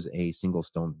 there was a single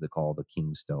stone that they call the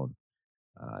King's Stone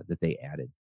that they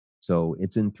added. So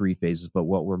it's in three phases, but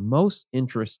what we're most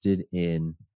interested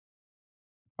in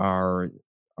are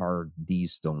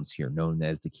these stones here, known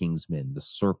as the King's Men, the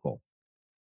circle.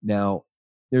 Now,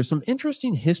 there's some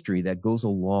interesting history that goes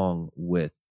along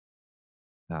with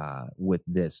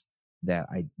this that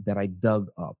I dug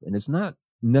up, and it's not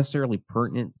necessarily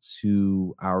pertinent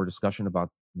to our discussion about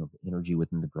the energy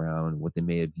within the ground, what they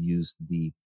may have used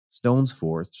the stones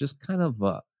for. It's just kind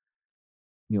of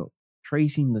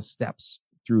tracing the steps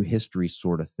through history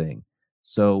sort of thing.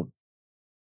 So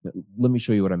let me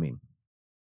show you what I mean.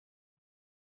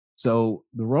 So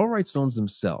the Rollright stones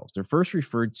themselves, they're first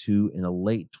referred to in a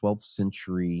late 12th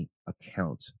century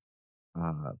account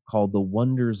called The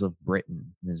Wonders of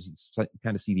Britain. As you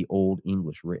kind of see the Old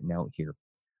English written out here.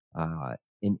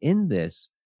 And in this,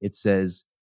 it says,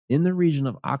 in the region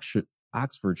of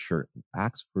Oxfordshire,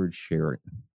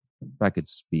 if I could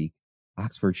speak,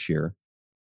 Oxfordshire,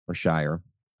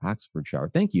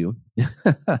 thank you.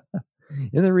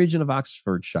 In the region of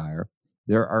Oxfordshire,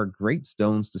 there are great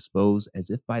stones disposed as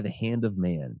if by the hand of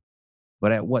man,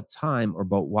 but at what time or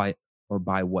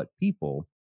by what people,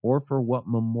 or for what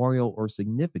memorial or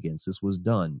significance this was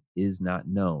done is not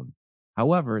known.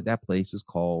 However, that place is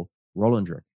called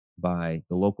Rolandrick by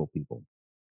the local people.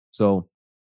 So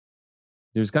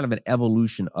there's kind of an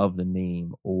evolution of the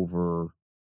name over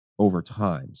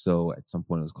time. So at some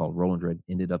point it was called Rolandrick,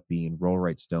 ended up being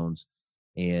Rollright stones,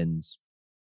 and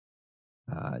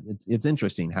it's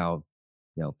interesting how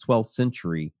 12th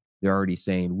century they're already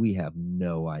saying we have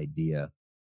no idea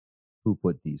who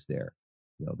put these there.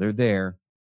 They're there.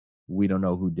 We don't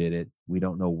know who did it. We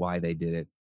don't know why they did it.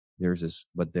 There's this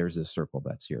circle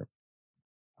that's here.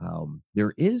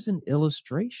 There is an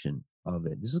illustration of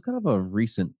it. This is kind of a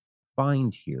recent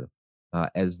find here,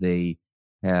 as they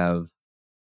have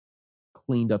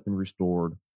cleaned up and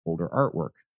restored older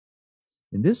artwork.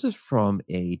 And this is from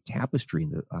a tapestry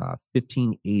in the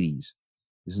 1580s.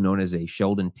 This is known as a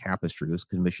Sheldon tapestry. It was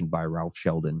commissioned by Ralph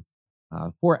Sheldon.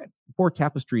 Four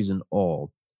tapestries in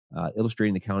all,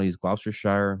 illustrating the counties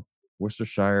Gloucestershire,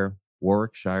 Worcestershire,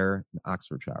 Warwickshire, and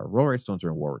Oxfordshire. Rollright stones are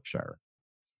in Warwickshire.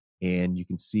 And you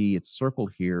can see it's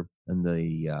circled here on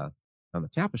the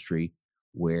tapestry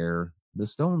where the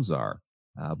stones are.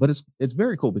 But it's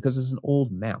very cool because it's an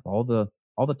old map. All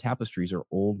the tapestries are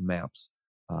old maps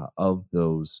of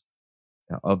those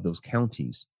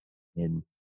counties, and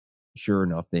sure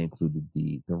enough, they included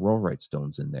the Rollright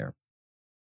stones in there.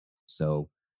 So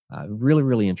really,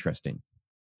 really interesting.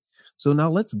 So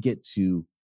now let's get to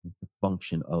the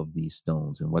function of these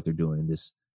stones and what they're doing in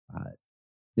this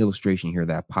illustration here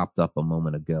that popped up a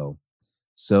moment ago.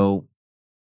 So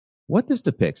what this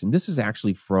depicts, and this is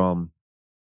actually from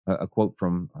a quote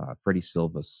from Freddie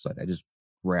Silva's site. I just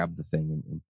grabbed the thing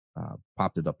and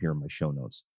popped it up here in my show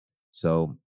notes.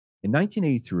 So In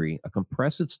 1983, a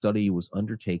compressive study was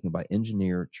undertaken by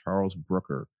engineer Charles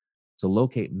Brooker to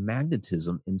locate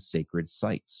magnetism in sacred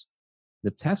sites. The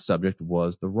test subject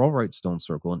was the Rollright Stone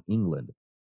Circle in England.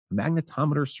 A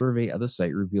magnetometer survey of the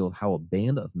site revealed how a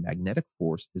band of magnetic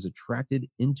force is attracted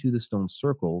into the stone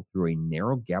circle through a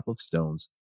narrow gap of stones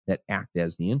that act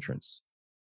as the entrance.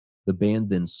 The band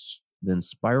then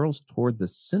spirals toward the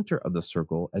center of the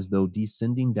circle as though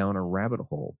descending down a rabbit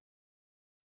hole.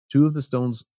 Two of the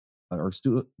stones,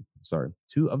 two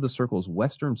of the circle's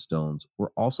western stones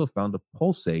were also found to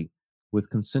pulsate with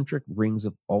concentric rings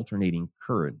of alternating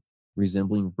current,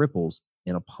 resembling ripples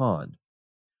in a pond.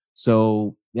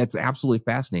 So that's absolutely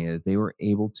fascinating that they were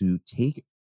able to take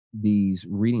these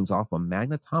readings off a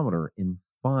magnetometer and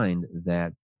find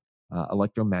that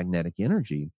electromagnetic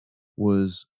energy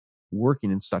was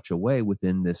working in such a way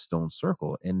within this stone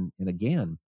circle. And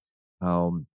again,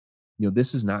 um,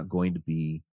 this is not going to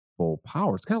be full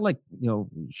power. It's kind of like,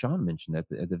 Sean mentioned at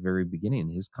the very beginning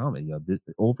in his comment,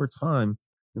 over time,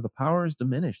 the power is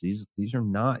diminished. These are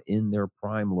not in their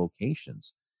prime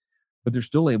locations, but they're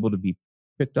still able to be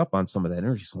picked up on some of that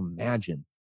energy. So imagine,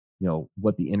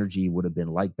 what the energy would have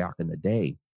been like back in the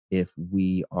day if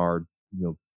we are,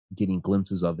 getting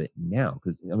glimpses of it now.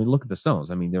 Because I mean, look at the stones.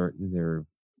 I mean, they're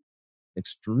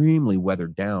extremely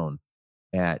weathered down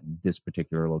at this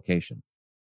particular location.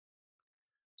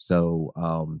 So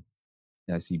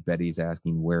I see Betty's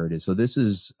asking where it is. So this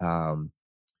is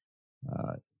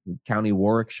County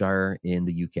Warwickshire in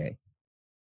the UK.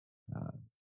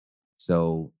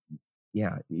 So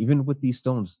yeah, even with these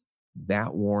stones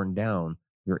that worn down,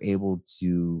 you're able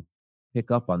to pick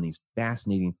up on these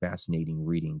fascinating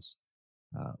readings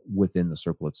within the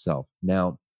circle itself.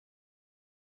 Now,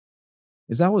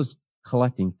 as I was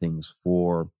collecting things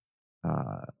for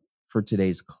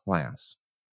today's class,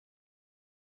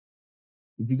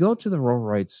 if you go to the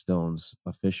Rollright Stones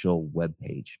official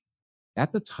webpage,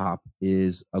 at the top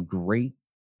is a great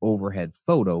overhead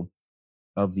photo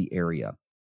of the area.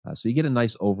 So you get a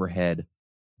nice overhead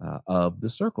of the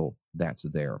circle that's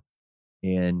there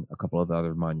and a couple of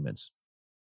other monuments.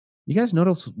 You guys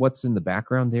notice what's in the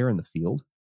background there in the field?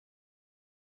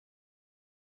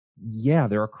 Yeah,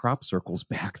 there are crop circles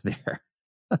back there.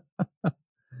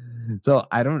 So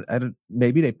I don't,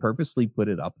 maybe they purposely put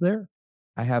it up there.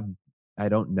 I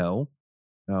don't know,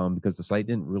 because the site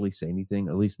didn't really say anything,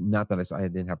 at least not that I saw. I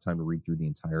didn't have time to read through the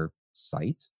entire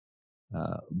site.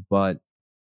 But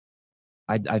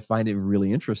I find it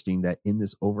really interesting that in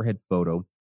this overhead photo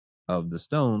of the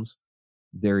stones,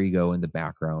 there you go, in the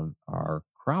background are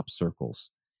crop circles.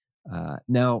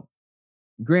 Now,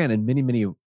 granted, many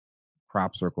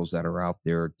crop circles that are out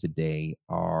there today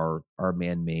are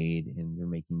man-made, and they're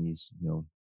making these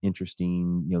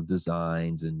interesting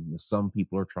designs, and some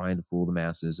people are trying to fool the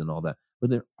masses and all that, but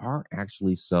there are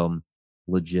actually some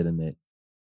legitimate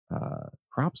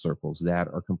crop circles that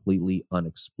are completely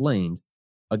unexplained.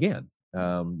 Again,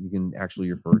 you can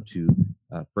actually refer to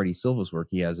Freddie Silva's work.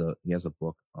 He has a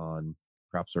book on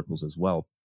crop circles as well.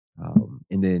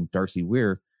 And then Darcy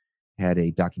Weir had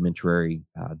a documentary.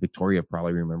 Victoria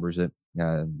probably remembers it.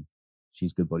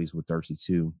 She's good buddies with Darcy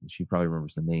too. She probably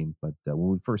remembers the name. But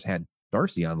when we first had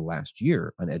Darcy on last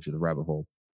year on Edge of the Rabbit Hole,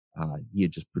 he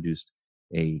had just produced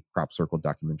a crop circle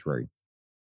documentary.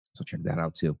 So check that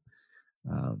out too.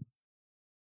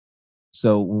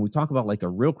 So when we talk about like a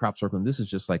real crop circle, and this is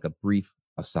just like a brief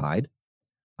aside,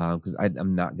 because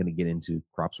I'm not going to get into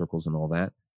crop circles and all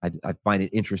that. I find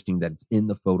it interesting that it's in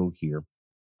the photo here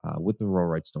with the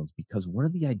Rollright stones, because one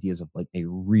of the ideas of like a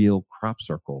real crop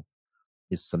circle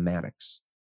is cymatics.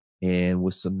 And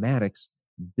with cymatics,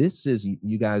 this is,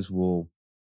 you guys will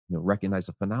recognize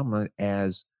the phenomenon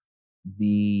as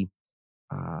the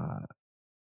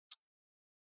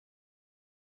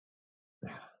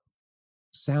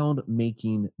sound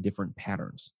making different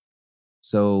patterns.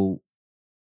 So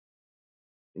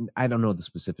I don't know the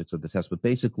specifics of the test, but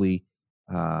basically,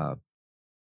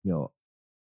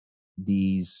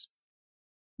 these,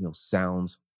 sound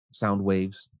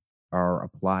waves are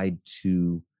applied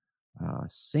to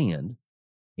sand,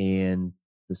 and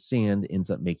the sand ends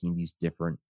up making these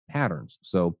different patterns.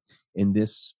 So in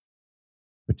this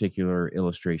particular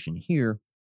illustration here,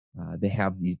 they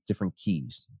have these different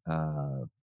keys.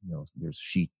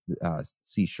 There's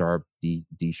C sharp, D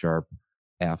sharp,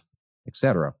 F,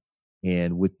 etc.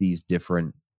 And with these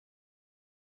different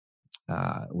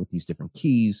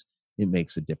keys, it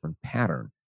makes a different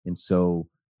pattern. And so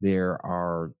there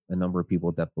are a number of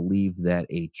people that believe that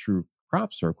a true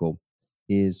crop circle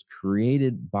is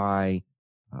created by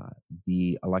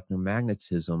the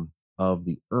electromagnetism of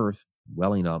the earth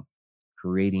welling up,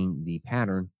 creating the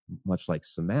pattern much like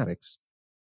somatics,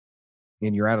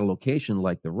 and you're at a location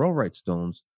like the Rollright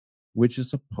stones, which is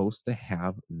supposed to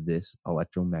have this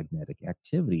electromagnetic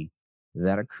activity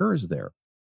that occurs there.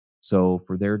 So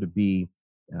for there to be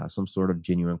some sort of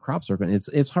genuine crop circle, and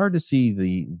it's hard to see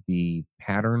the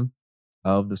pattern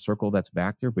of the circle that's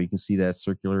back there, but you can see that it's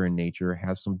circular in nature,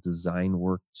 has some design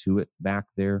work to it back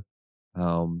there.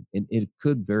 And it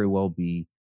could very well be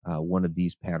one of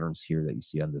these patterns here that you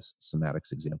see on this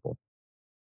somatics example.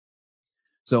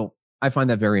 So I find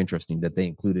that very interesting that they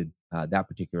included that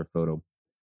particular photo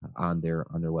on their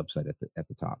website at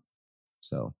the top.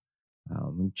 So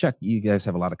check. You guys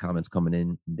have a lot of comments coming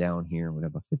in down here. We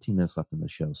have about 15 minutes left in the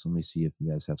show, so let me see if you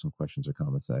guys have some questions or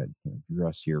comments that I can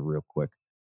address here real quick.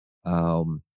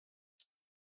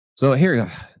 So here,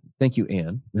 thank you,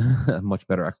 Anne. A much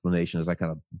better explanation as I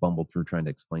kind of bumbled through trying to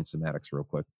explain somatics real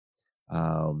quick.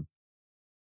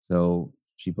 So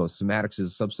she posts, somatics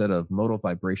is a subset of modal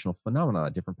vibrational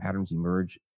phenomena. Different patterns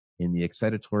emerge in the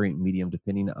excitatory medium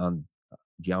depending on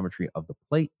geometry of the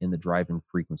plate and the driving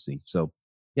frequency. So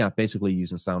yeah, basically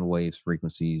using sound waves,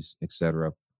 frequencies,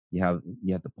 etc. You have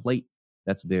the plate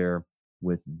that's there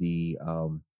with the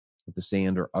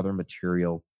sand or other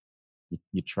material.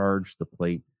 You charge the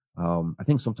plate. I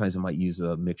think sometimes it might use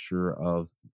a mixture of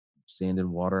sand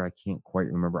and water. I can't quite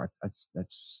remember. I've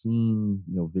seen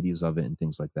videos of it and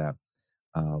things like that.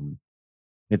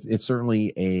 It's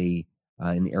certainly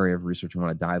an area of research I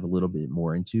want to dive a little bit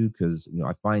more into, because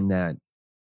I find that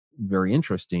very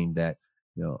interesting that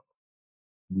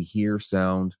we hear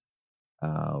sound,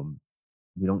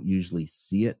 we don't usually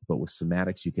see it, but with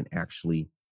somatics you can actually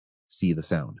see the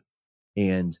sound.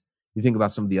 And you think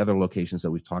about some of the other locations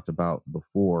that we've talked about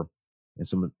before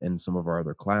in some of our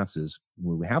other classes,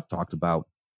 when we have talked about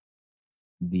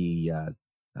the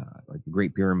like the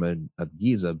Great Pyramid of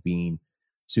Giza being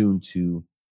tuned to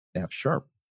F sharp.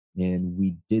 And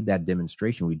we did that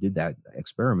demonstration, we did that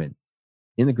experiment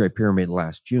in the Great Pyramid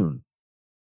last June.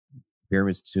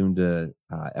 Pyramid's tuned to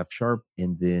F sharp,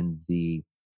 and then the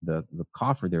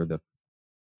coffer there, the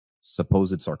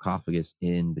supposed sarcophagus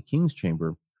in the King's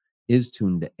Chamber, is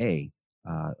tuned to A.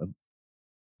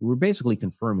 We're basically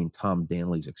confirming Tom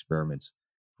Danley's experiments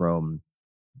from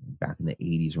back in the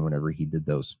 80s or whenever he did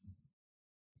those.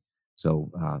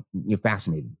 So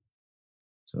fascinating.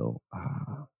 So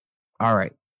all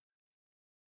right.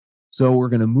 So we're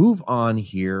going to move on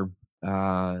here.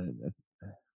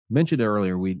 Mentioned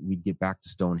earlier, we'd get back to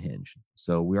Stonehenge.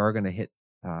 So we are going to hit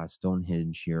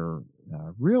Stonehenge here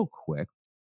real quick,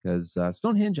 because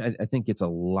Stonehenge, I think, gets a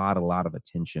lot of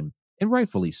attention, and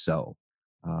rightfully so.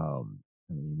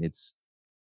 I mean, it's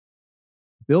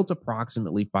built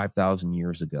approximately 5,000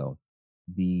 years ago.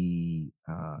 The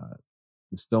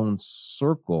stone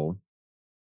circle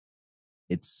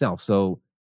itself. So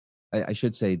I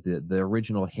should say the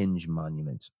original henge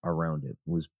monument around it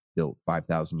was built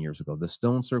 5,000 years ago. The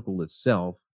stone circle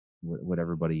itself, what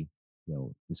everybody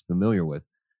is familiar with,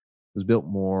 was built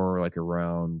more like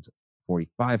around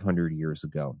 4,500 years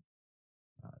ago.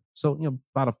 So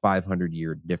about a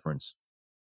 500-year difference.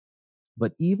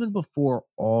 But even before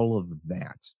all of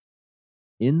that,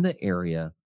 in the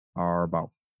area are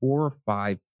about 4 or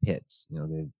 5 pits.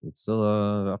 It's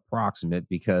approximate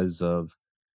because of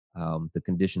the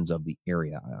conditions of the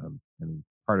area. I mean,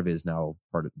 part of it is now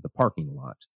part of the parking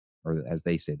lot, or as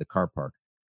they say, the car park.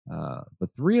 But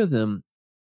 3 of them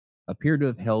appear to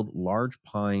have held large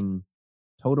pine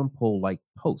totem pole-like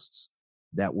posts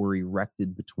that were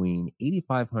erected between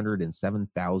 8,500 and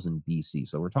 7,000 BC.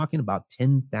 So we're talking about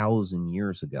 10,000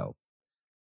 years ago.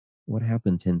 What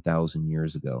happened 10,000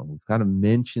 years ago? We've kind of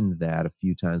mentioned that a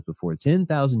few times before.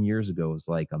 10,000 years ago is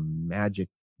like a magic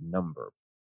number.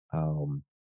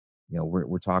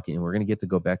 We're talking, and we're going to get to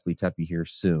Göbekli Tepe here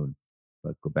soon,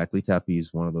 but Göbekli Tepe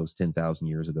is one of those 10,000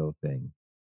 years ago thing.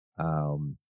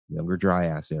 We're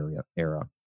Dryas era,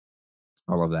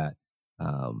 all of that.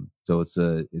 So it's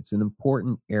an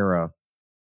important era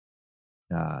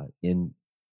in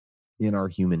our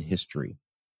human history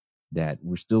that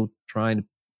we're still trying to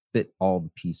fit all the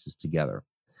pieces together.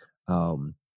 But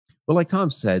like Tom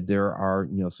said, there are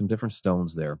some different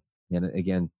stones there. And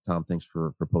again, Tom, thanks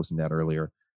for posting that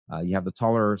earlier. You have the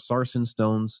taller sarsen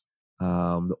stones,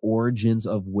 the origins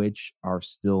of which are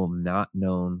still not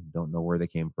known. Don't know where they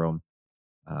came from,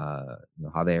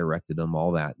 how they erected them,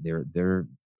 all that.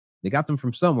 They got them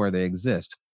from somewhere. They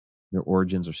exist. Their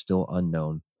origins are still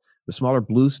unknown. The smaller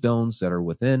blue stones that are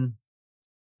within,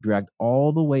 dragged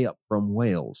all the way up from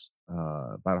Wales,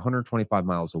 about 125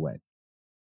 miles away.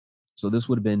 So this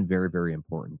would have been very, very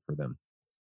important for them.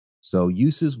 So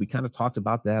uses, we kind of talked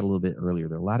about that a little bit earlier.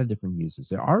 There are a lot of different uses.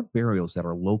 There are burials that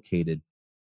are located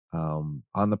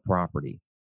on the property.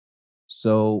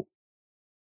 So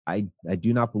I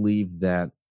do not believe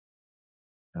that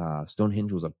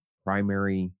Stonehenge was a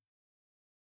primary.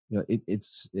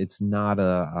 It's not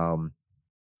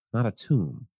a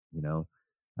tomb,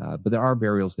 but there are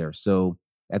burials there. So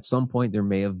at some point there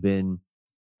may have been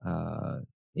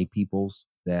a peoples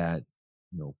that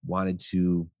wanted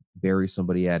to bury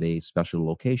somebody at a special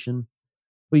location.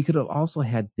 But you could have also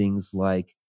had things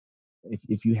like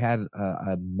if you had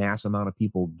a mass amount of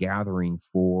people gathering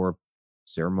for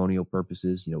ceremonial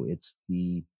purposes, it's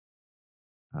the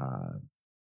uh,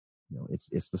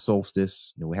 it's the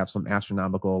solstice. We have some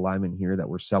astronomical alignment here that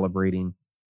we're celebrating.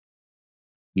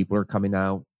 People are coming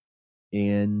out,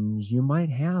 and you might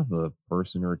have a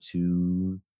person or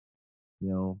two, you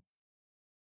know,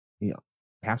 you know,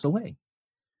 pass away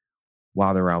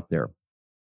while they're out there.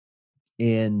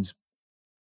 And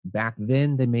back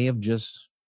then, they may have just,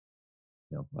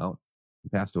 well, he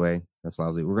passed away. That's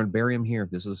lousy. We're going to bury him here.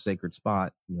 This is a sacred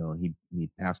spot. He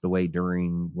passed away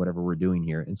during whatever we're doing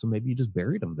here, and so maybe you just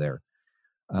buried him there.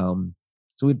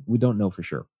 So we don't know for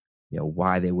sure,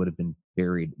 why they would have been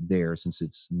buried there, since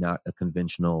it's not a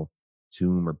conventional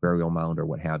tomb or burial mound or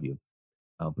what have you.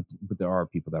 But there are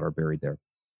people that are buried there.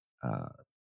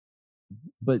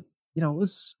 But it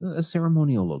was a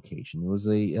ceremonial location. It was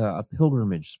a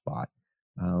pilgrimage spot.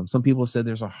 Some people said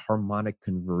there's a harmonic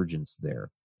convergence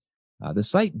there. The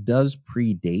site does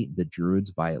predate the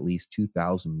Druids by at least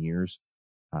 2,000 years,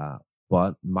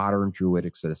 but modern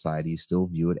Druidic societies still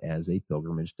view it as a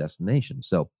pilgrimage destination.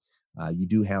 So you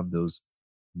do have those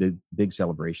big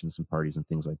celebrations and parties and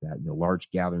things like that.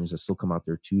 Large gatherings that still come out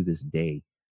there to this day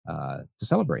to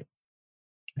celebrate,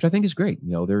 which I think is great.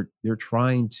 They're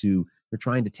trying to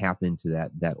tap into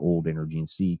that old energy and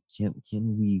see can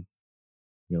we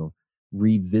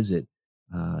revisit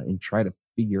and try to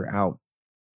figure out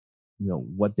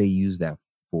what they use that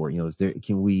for. Is there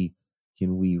can we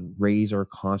raise our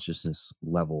consciousness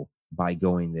level by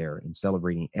going there and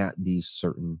celebrating at these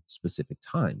certain specific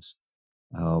times?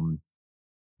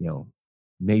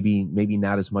 Maybe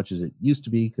not as much as it used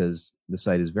to be, because the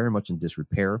site is very much in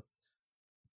disrepair.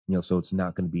 So it's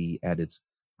not going to be at its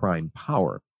prime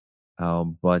power.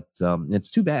 But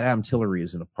it's too bad Adam Tillery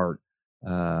isn't a part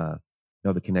the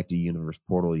Connected Universe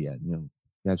portal yet.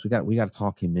 Guys, we got to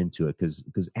talk him into it,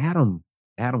 because Adam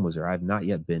was there. I've not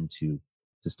yet been to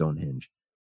Stonehenge,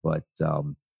 but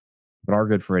our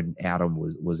good friend Adam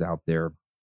was out there.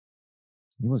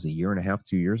 It was a year and a half,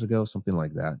 2 years ago, something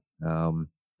like that.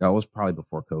 That was probably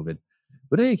before COVID.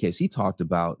 But in any case, he talked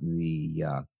about the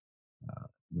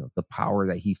power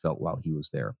that he felt while he was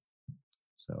there.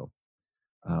 So,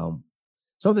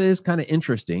 something is kind of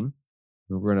interesting.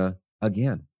 We're gonna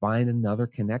again find another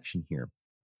connection here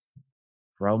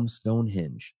from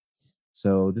Stonehenge.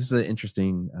 So this is an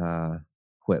interesting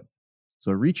quip.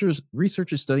 So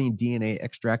researchers studying DNA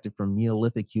extracted from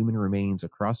Neolithic human remains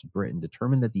across Britain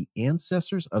determined that the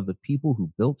ancestors of the people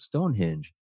who built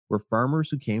Stonehenge were farmers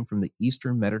who came from the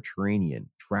Eastern Mediterranean,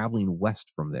 traveling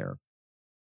west from there.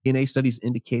 DNA studies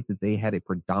indicate that they had a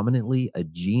predominantly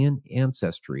Aegean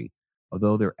ancestry,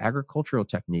 although their agricultural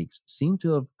techniques seem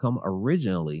to have come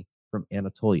originally from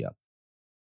Anatolia,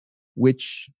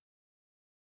 which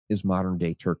is modern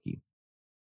day Turkey.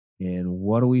 And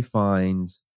what do we find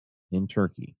in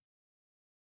Turkey?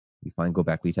 We find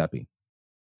Göbekli Tepe,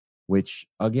 which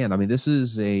again, I mean, this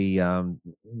is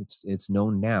it's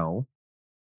known now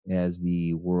as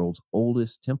the world's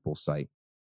oldest temple site.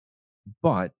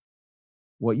 But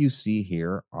what you see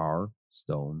here are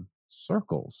stone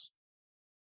circles.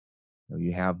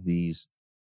 You have these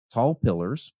tall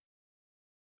pillars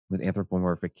with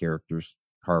anthropomorphic characters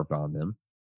carved on them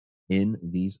in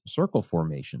these circle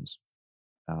formations.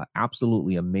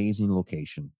 Absolutely amazing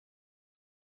location.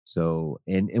 So,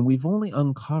 and we've only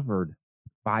uncovered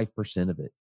 5% of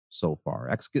it so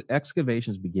far.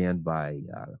 Excavations began by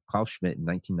Klaus Schmidt in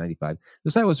 1995.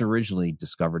 The site was originally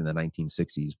discovered in the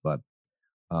 1960s, but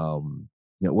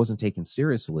it wasn't taken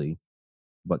seriously.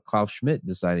 But Klaus Schmidt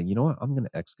decided, you know what, I'm going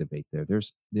to excavate there.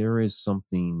 There is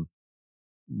something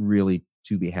really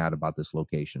to be had about this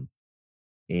location.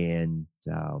 And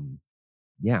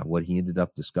what he ended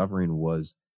up discovering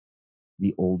was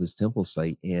the oldest temple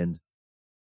site. And,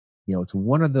 it's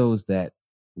one of those that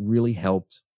really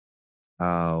helped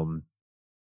those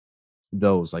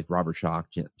like Robert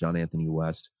Schoch, John Anthony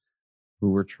West,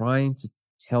 who were trying to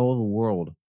tell the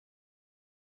world,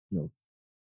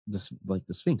 this, like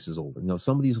the Sphinx is older.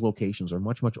 Some of these locations are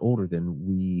much, much older than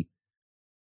we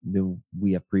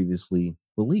have previously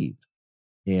believed.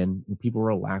 And people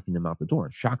were laughing them out the door.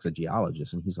 Schoch's a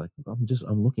geologist, and he's like,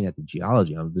 I'm looking at the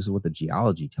geology. This is what the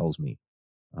geology tells me.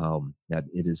 that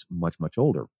it is much, much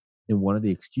older. And one of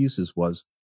the excuses was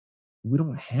we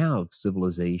don't have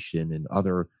civilization and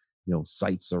other,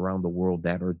 sites around the world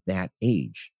that are that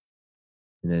age.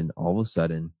 And then all of a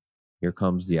sudden, here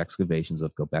comes the excavations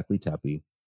of Göbekli Tepe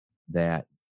that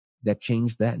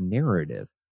changed that narrative.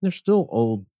 There's still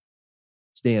old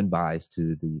standbys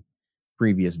to the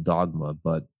previous dogma,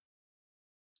 but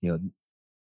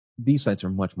these sites are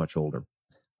much, much older.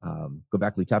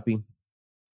 Göbekli Tepe.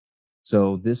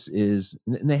 So this is,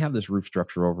 and they have this roof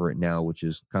structure over it now, which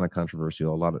is kind of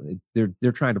controversial. A lot of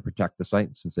they're trying to protect the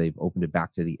site since they've opened it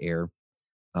back to the air,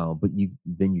 but you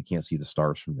can't see the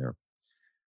stars from there.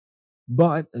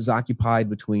 But it was occupied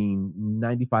between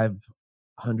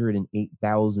 9,500 and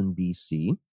 8,000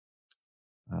 BC.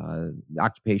 The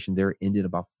occupation there ended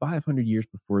about 500 years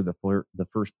before the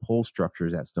first pole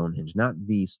structures at Stonehenge. Not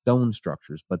the stone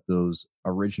structures, but those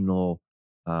original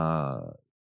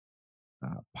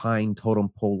pine totem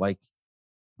pole like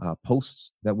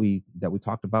posts that we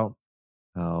talked about.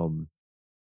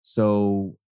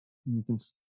 So you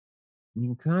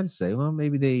can kind of say, well,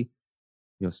 maybe they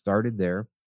started there,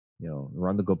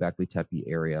 around the Göbekli Tepe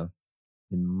area,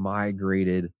 and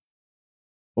migrated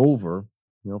over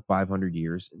 500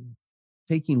 years,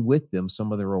 taking with them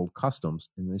some of their old customs,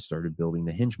 and they started building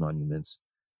the henge monuments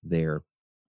there,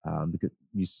 because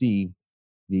you see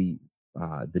the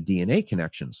DNA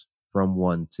connections from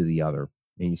one to the other,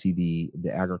 and you see the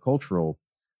agricultural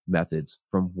methods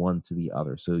from one to the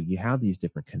other. So you have these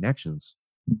different connections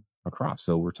across.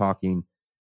 So we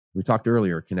talked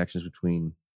earlier, connections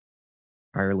between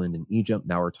Ireland and Egypt.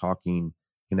 Now we're talking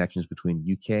connections between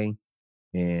UK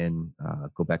and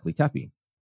Göbekli Tepe.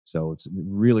 So it's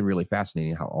really, really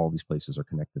fascinating how all these places are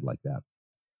connected like that.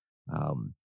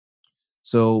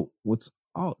 So what's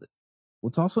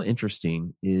also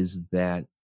interesting is that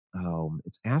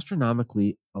it's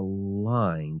astronomically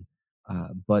aligned,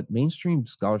 but mainstream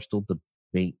scholars still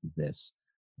debate this.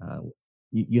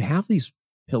 You have these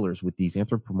pillars with these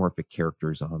anthropomorphic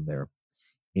characters on there,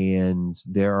 and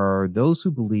there are those who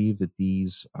believe that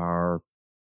these are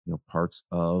parts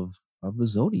of the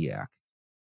zodiac.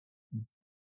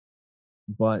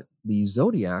 But the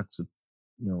zodiacs,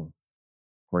 according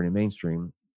to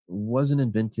mainstream, wasn't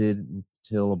invented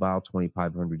until about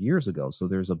 2,500 years ago. So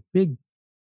there's a big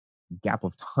gap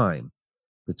of time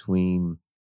between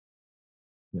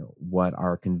what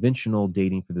our conventional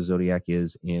dating for the zodiac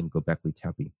is and Göbekli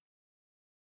Tepe.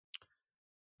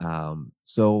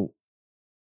 So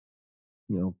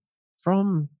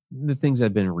from the things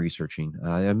I've been researching,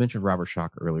 I mentioned Robert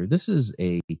Schoch earlier. This is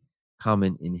a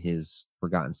comment in his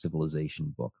Forgotten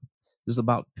Civilization book. This is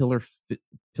about pillar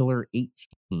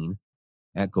 18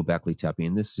 at Göbekli Tepe,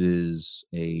 and this is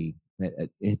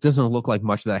it doesn't look like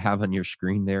much that I have on your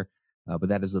screen there, but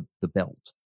that is the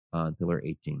belt on pillar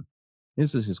 18.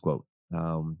 This is his quote.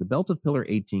 The belt of pillar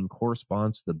 18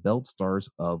 corresponds to the belt stars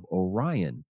of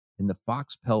Orion in the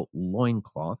fox pelt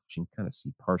loincloth, which you can kind of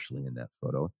see partially in that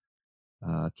photo,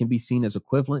 can be seen as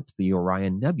equivalent to the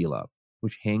Orion Nebula,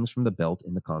 which hangs from the belt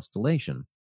in the constellation,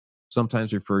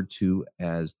 sometimes referred to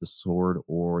as the sword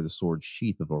or the sword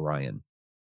sheath of Orion.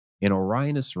 And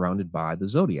Orion is surrounded by the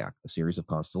zodiac, a series of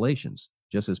constellations,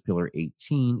 just as pillar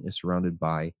 18 is surrounded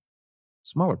by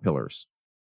smaller pillars.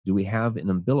 Do we have an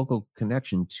umbilical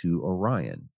connection to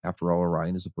Orion? After all,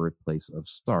 Orion is the birthplace of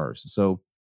stars. So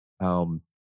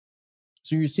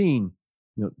you're seeing,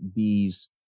 these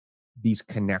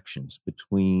connections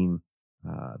between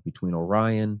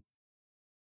Orion,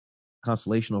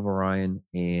 constellation of Orion,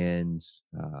 and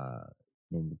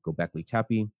Göbekli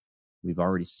Tepe. We've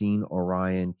already seen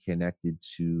Orion connected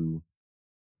to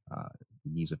the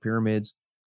Giza pyramids.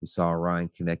 We saw Orion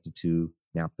connected to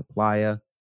Nabta Playa,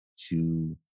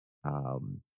 to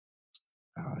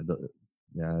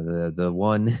the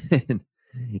one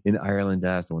in Ireland,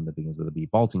 that's the one that begins with a B,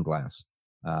 Baltinglass,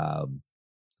 because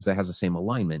that has the same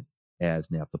alignment as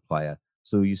Nabta Playa.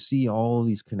 So you see all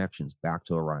these connections back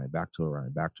to Orion, back to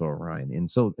Orion, back to Orion,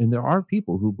 and there are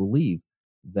people who believe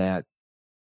that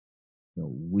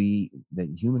that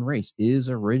human race is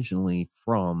originally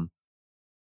from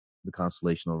the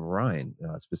constellation of Orion,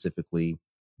 specifically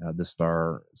the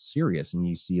star Sirius. And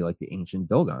you see like the ancient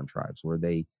Dogon tribes where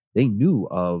they knew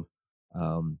of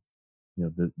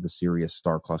the Sirius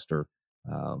star cluster,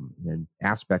 and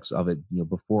aspects of it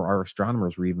before our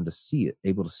astronomers were even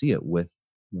able to see it with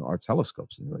our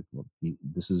telescopes. And like, well,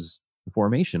 this is the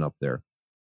formation up there,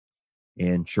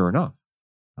 and sure enough,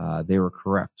 they were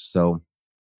correct. So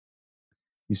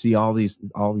you see all these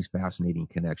fascinating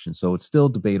connections. So it's still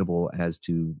debatable as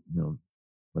to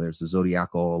whether it's a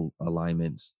zodiacal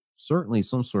alignment, certainly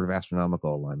some sort of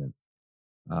astronomical alignment.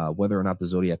 whether or not the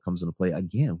zodiac comes into play.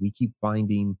 Again, we keep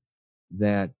finding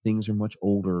that things are much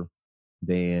older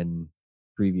than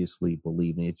previously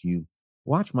believed. And if you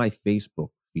watch my Facebook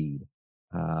feed,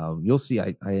 you'll see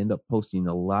I end up posting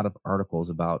a lot of articles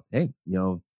about, hey,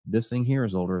 this thing here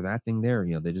is older, that thing there,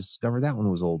 they just discovered that one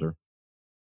was older.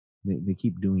 They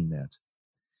keep doing that.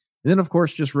 And then, of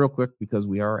course, just real quick, because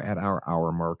we are at our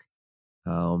hour mark,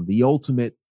 the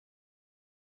ultimate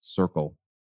circle,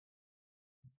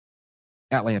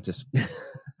 Atlantis.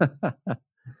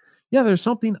 Yeah, there's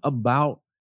something about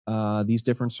these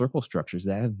different circle structures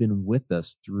that have been with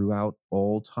us throughout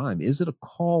all time. Is it a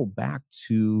call back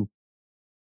to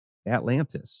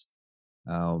Atlantis?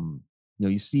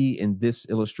 You see in this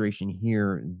illustration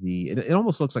here, it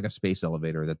almost looks like a space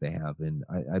elevator that they have, and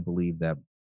I believe that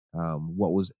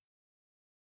what was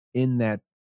in that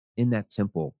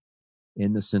temple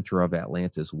in the center of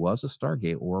Atlantis was a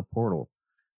stargate or a portal,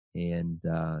 and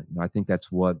I think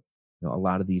that's what a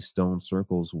lot of these stone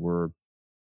circles were,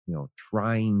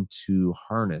 trying to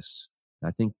harness. I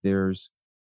think there's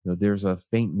a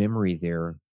faint memory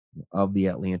there of the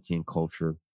Atlantean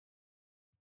culture,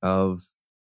 of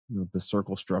the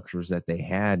circle structures that they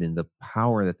had and the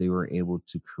power that they were able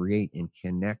to create and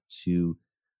connect to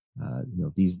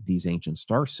these ancient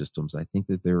star systems. I think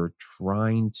that they're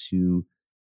trying to,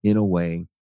 in a way,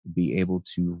 be able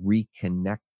to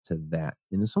reconnect to that.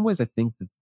 And in some ways, I think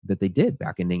that they did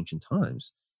back in ancient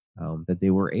times, that they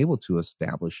were able to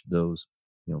establish those,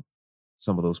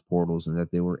 some of those portals, and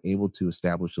that they were able to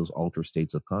establish those altered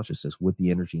states of consciousness with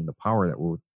the energy and the power that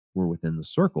were within the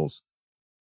circles.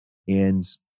 And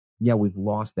yeah, we've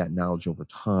lost that knowledge over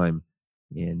time.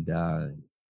 And,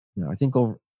 I think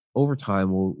over time,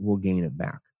 we'll gain it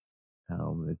back.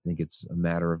 I think it's a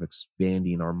matter of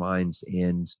expanding our minds,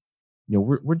 and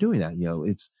we're doing that.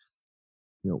 It's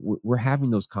we're having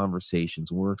those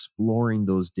conversations, we're exploring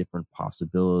those different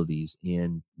possibilities,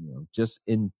 and just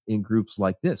in groups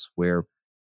like this, where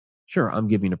sure, I'm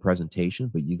giving a presentation,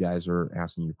 but you guys are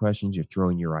asking your questions, you're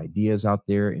throwing your ideas out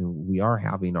there, and we are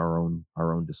having our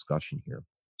own discussion here.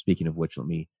 Speaking of which, let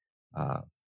me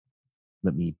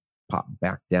pop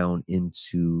back down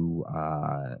into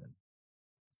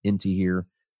here,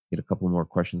 get a couple more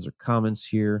questions or comments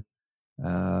here.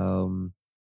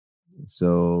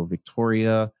 So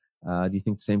Victoria, do you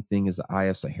think the same thing as the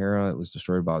Aya Sahara? It was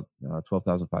destroyed about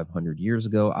 12,500 years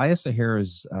ago. Aya Sahara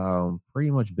has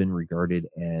pretty much been regarded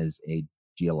as a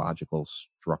geological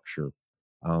structure.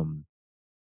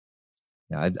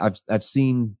 Yeah, I've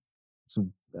seen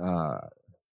some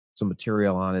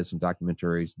material on it, some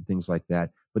documentaries and things like that.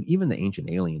 But even the Ancient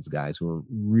Aliens guys, who are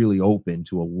really open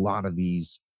to a lot of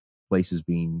these places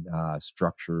being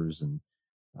structures and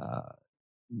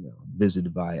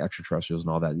visited by extraterrestrials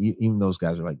and all that, even those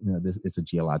guys are like, it's a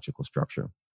geological structure.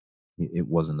 It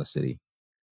wasn't a city.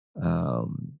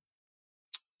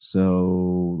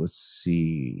 So let's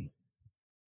see.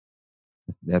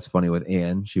 That's funny with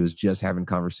Anne. She was just having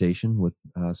conversation with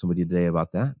somebody today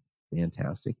about that.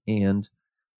 Fantastic. And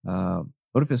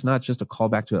what if it's not just a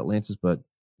callback to Atlantis, but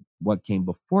what came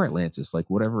before Atlantis, like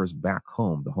whatever is back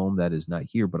home, the home that is not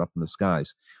here but up in the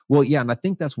skies? Well, yeah, and I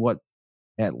think that's what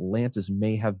Atlantis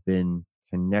may have been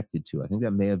connected to. I think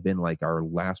that may have been like our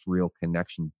last real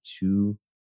connection to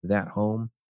that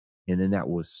home, and then that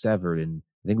was severed, and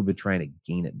I think we've been trying to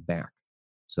gain it back.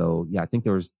 So yeah, I think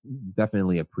there was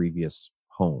definitely a previous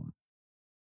home.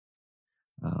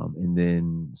 And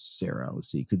then Sarah,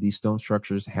 let's see, could these stone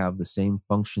structures have the same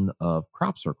function of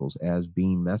crop circles as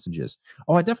being messages?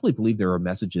 Oh, I definitely believe there are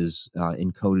messages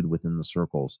encoded within the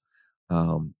circles.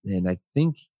 And I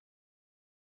think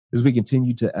as we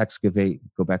continue to excavate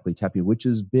Göbekli Tepe, which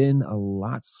has been a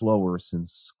lot slower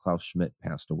since Klaus Schmidt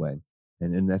passed away,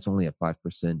 and that's only at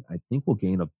 5%, I think we'll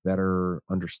gain a better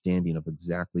understanding of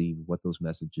exactly what those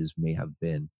messages may have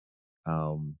been.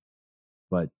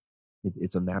 But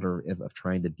it's a matter of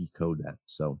trying to decode that.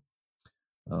 So,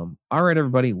 all right,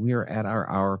 everybody, we are at our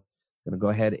hour. Going to go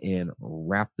ahead and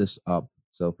wrap this up.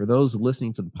 So for those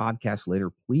listening to the podcast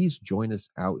later, please join us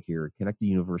out here at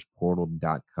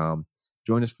connecteduniverseportal.com.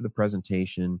 Join us for the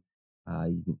presentation.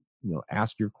 You can,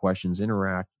 ask your questions,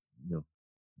 interact.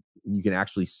 You can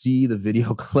actually see the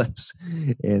video clips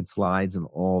and slides and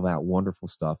all that wonderful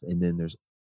stuff. And then there's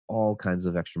all kinds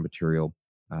of extra material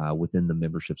within the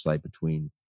membership site, between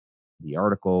the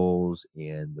articles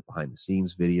and the behind the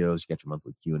scenes videos. You get your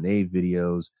monthly Q&A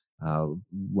videos, a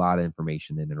lot of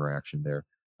information and interaction there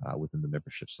within the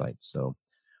membership site. So, all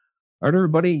right,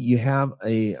 everybody, you have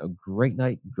a great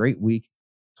night, great week.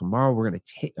 Tomorrow we're going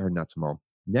to take, or not tomorrow,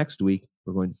 next week,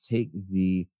 we're going to take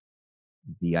the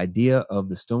the idea of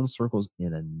the stone circles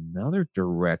in another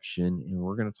direction, and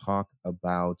we're going to talk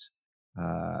about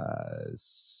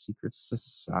secret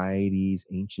societies,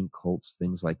 ancient cults,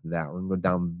 things like that. We're going to go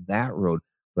down that road,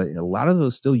 but a lot of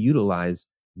those still utilize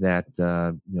that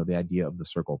the idea of the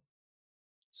circle.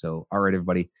 So, all right,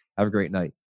 everybody, have a great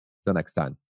night. Till next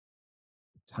time.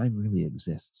 Time really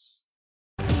exists.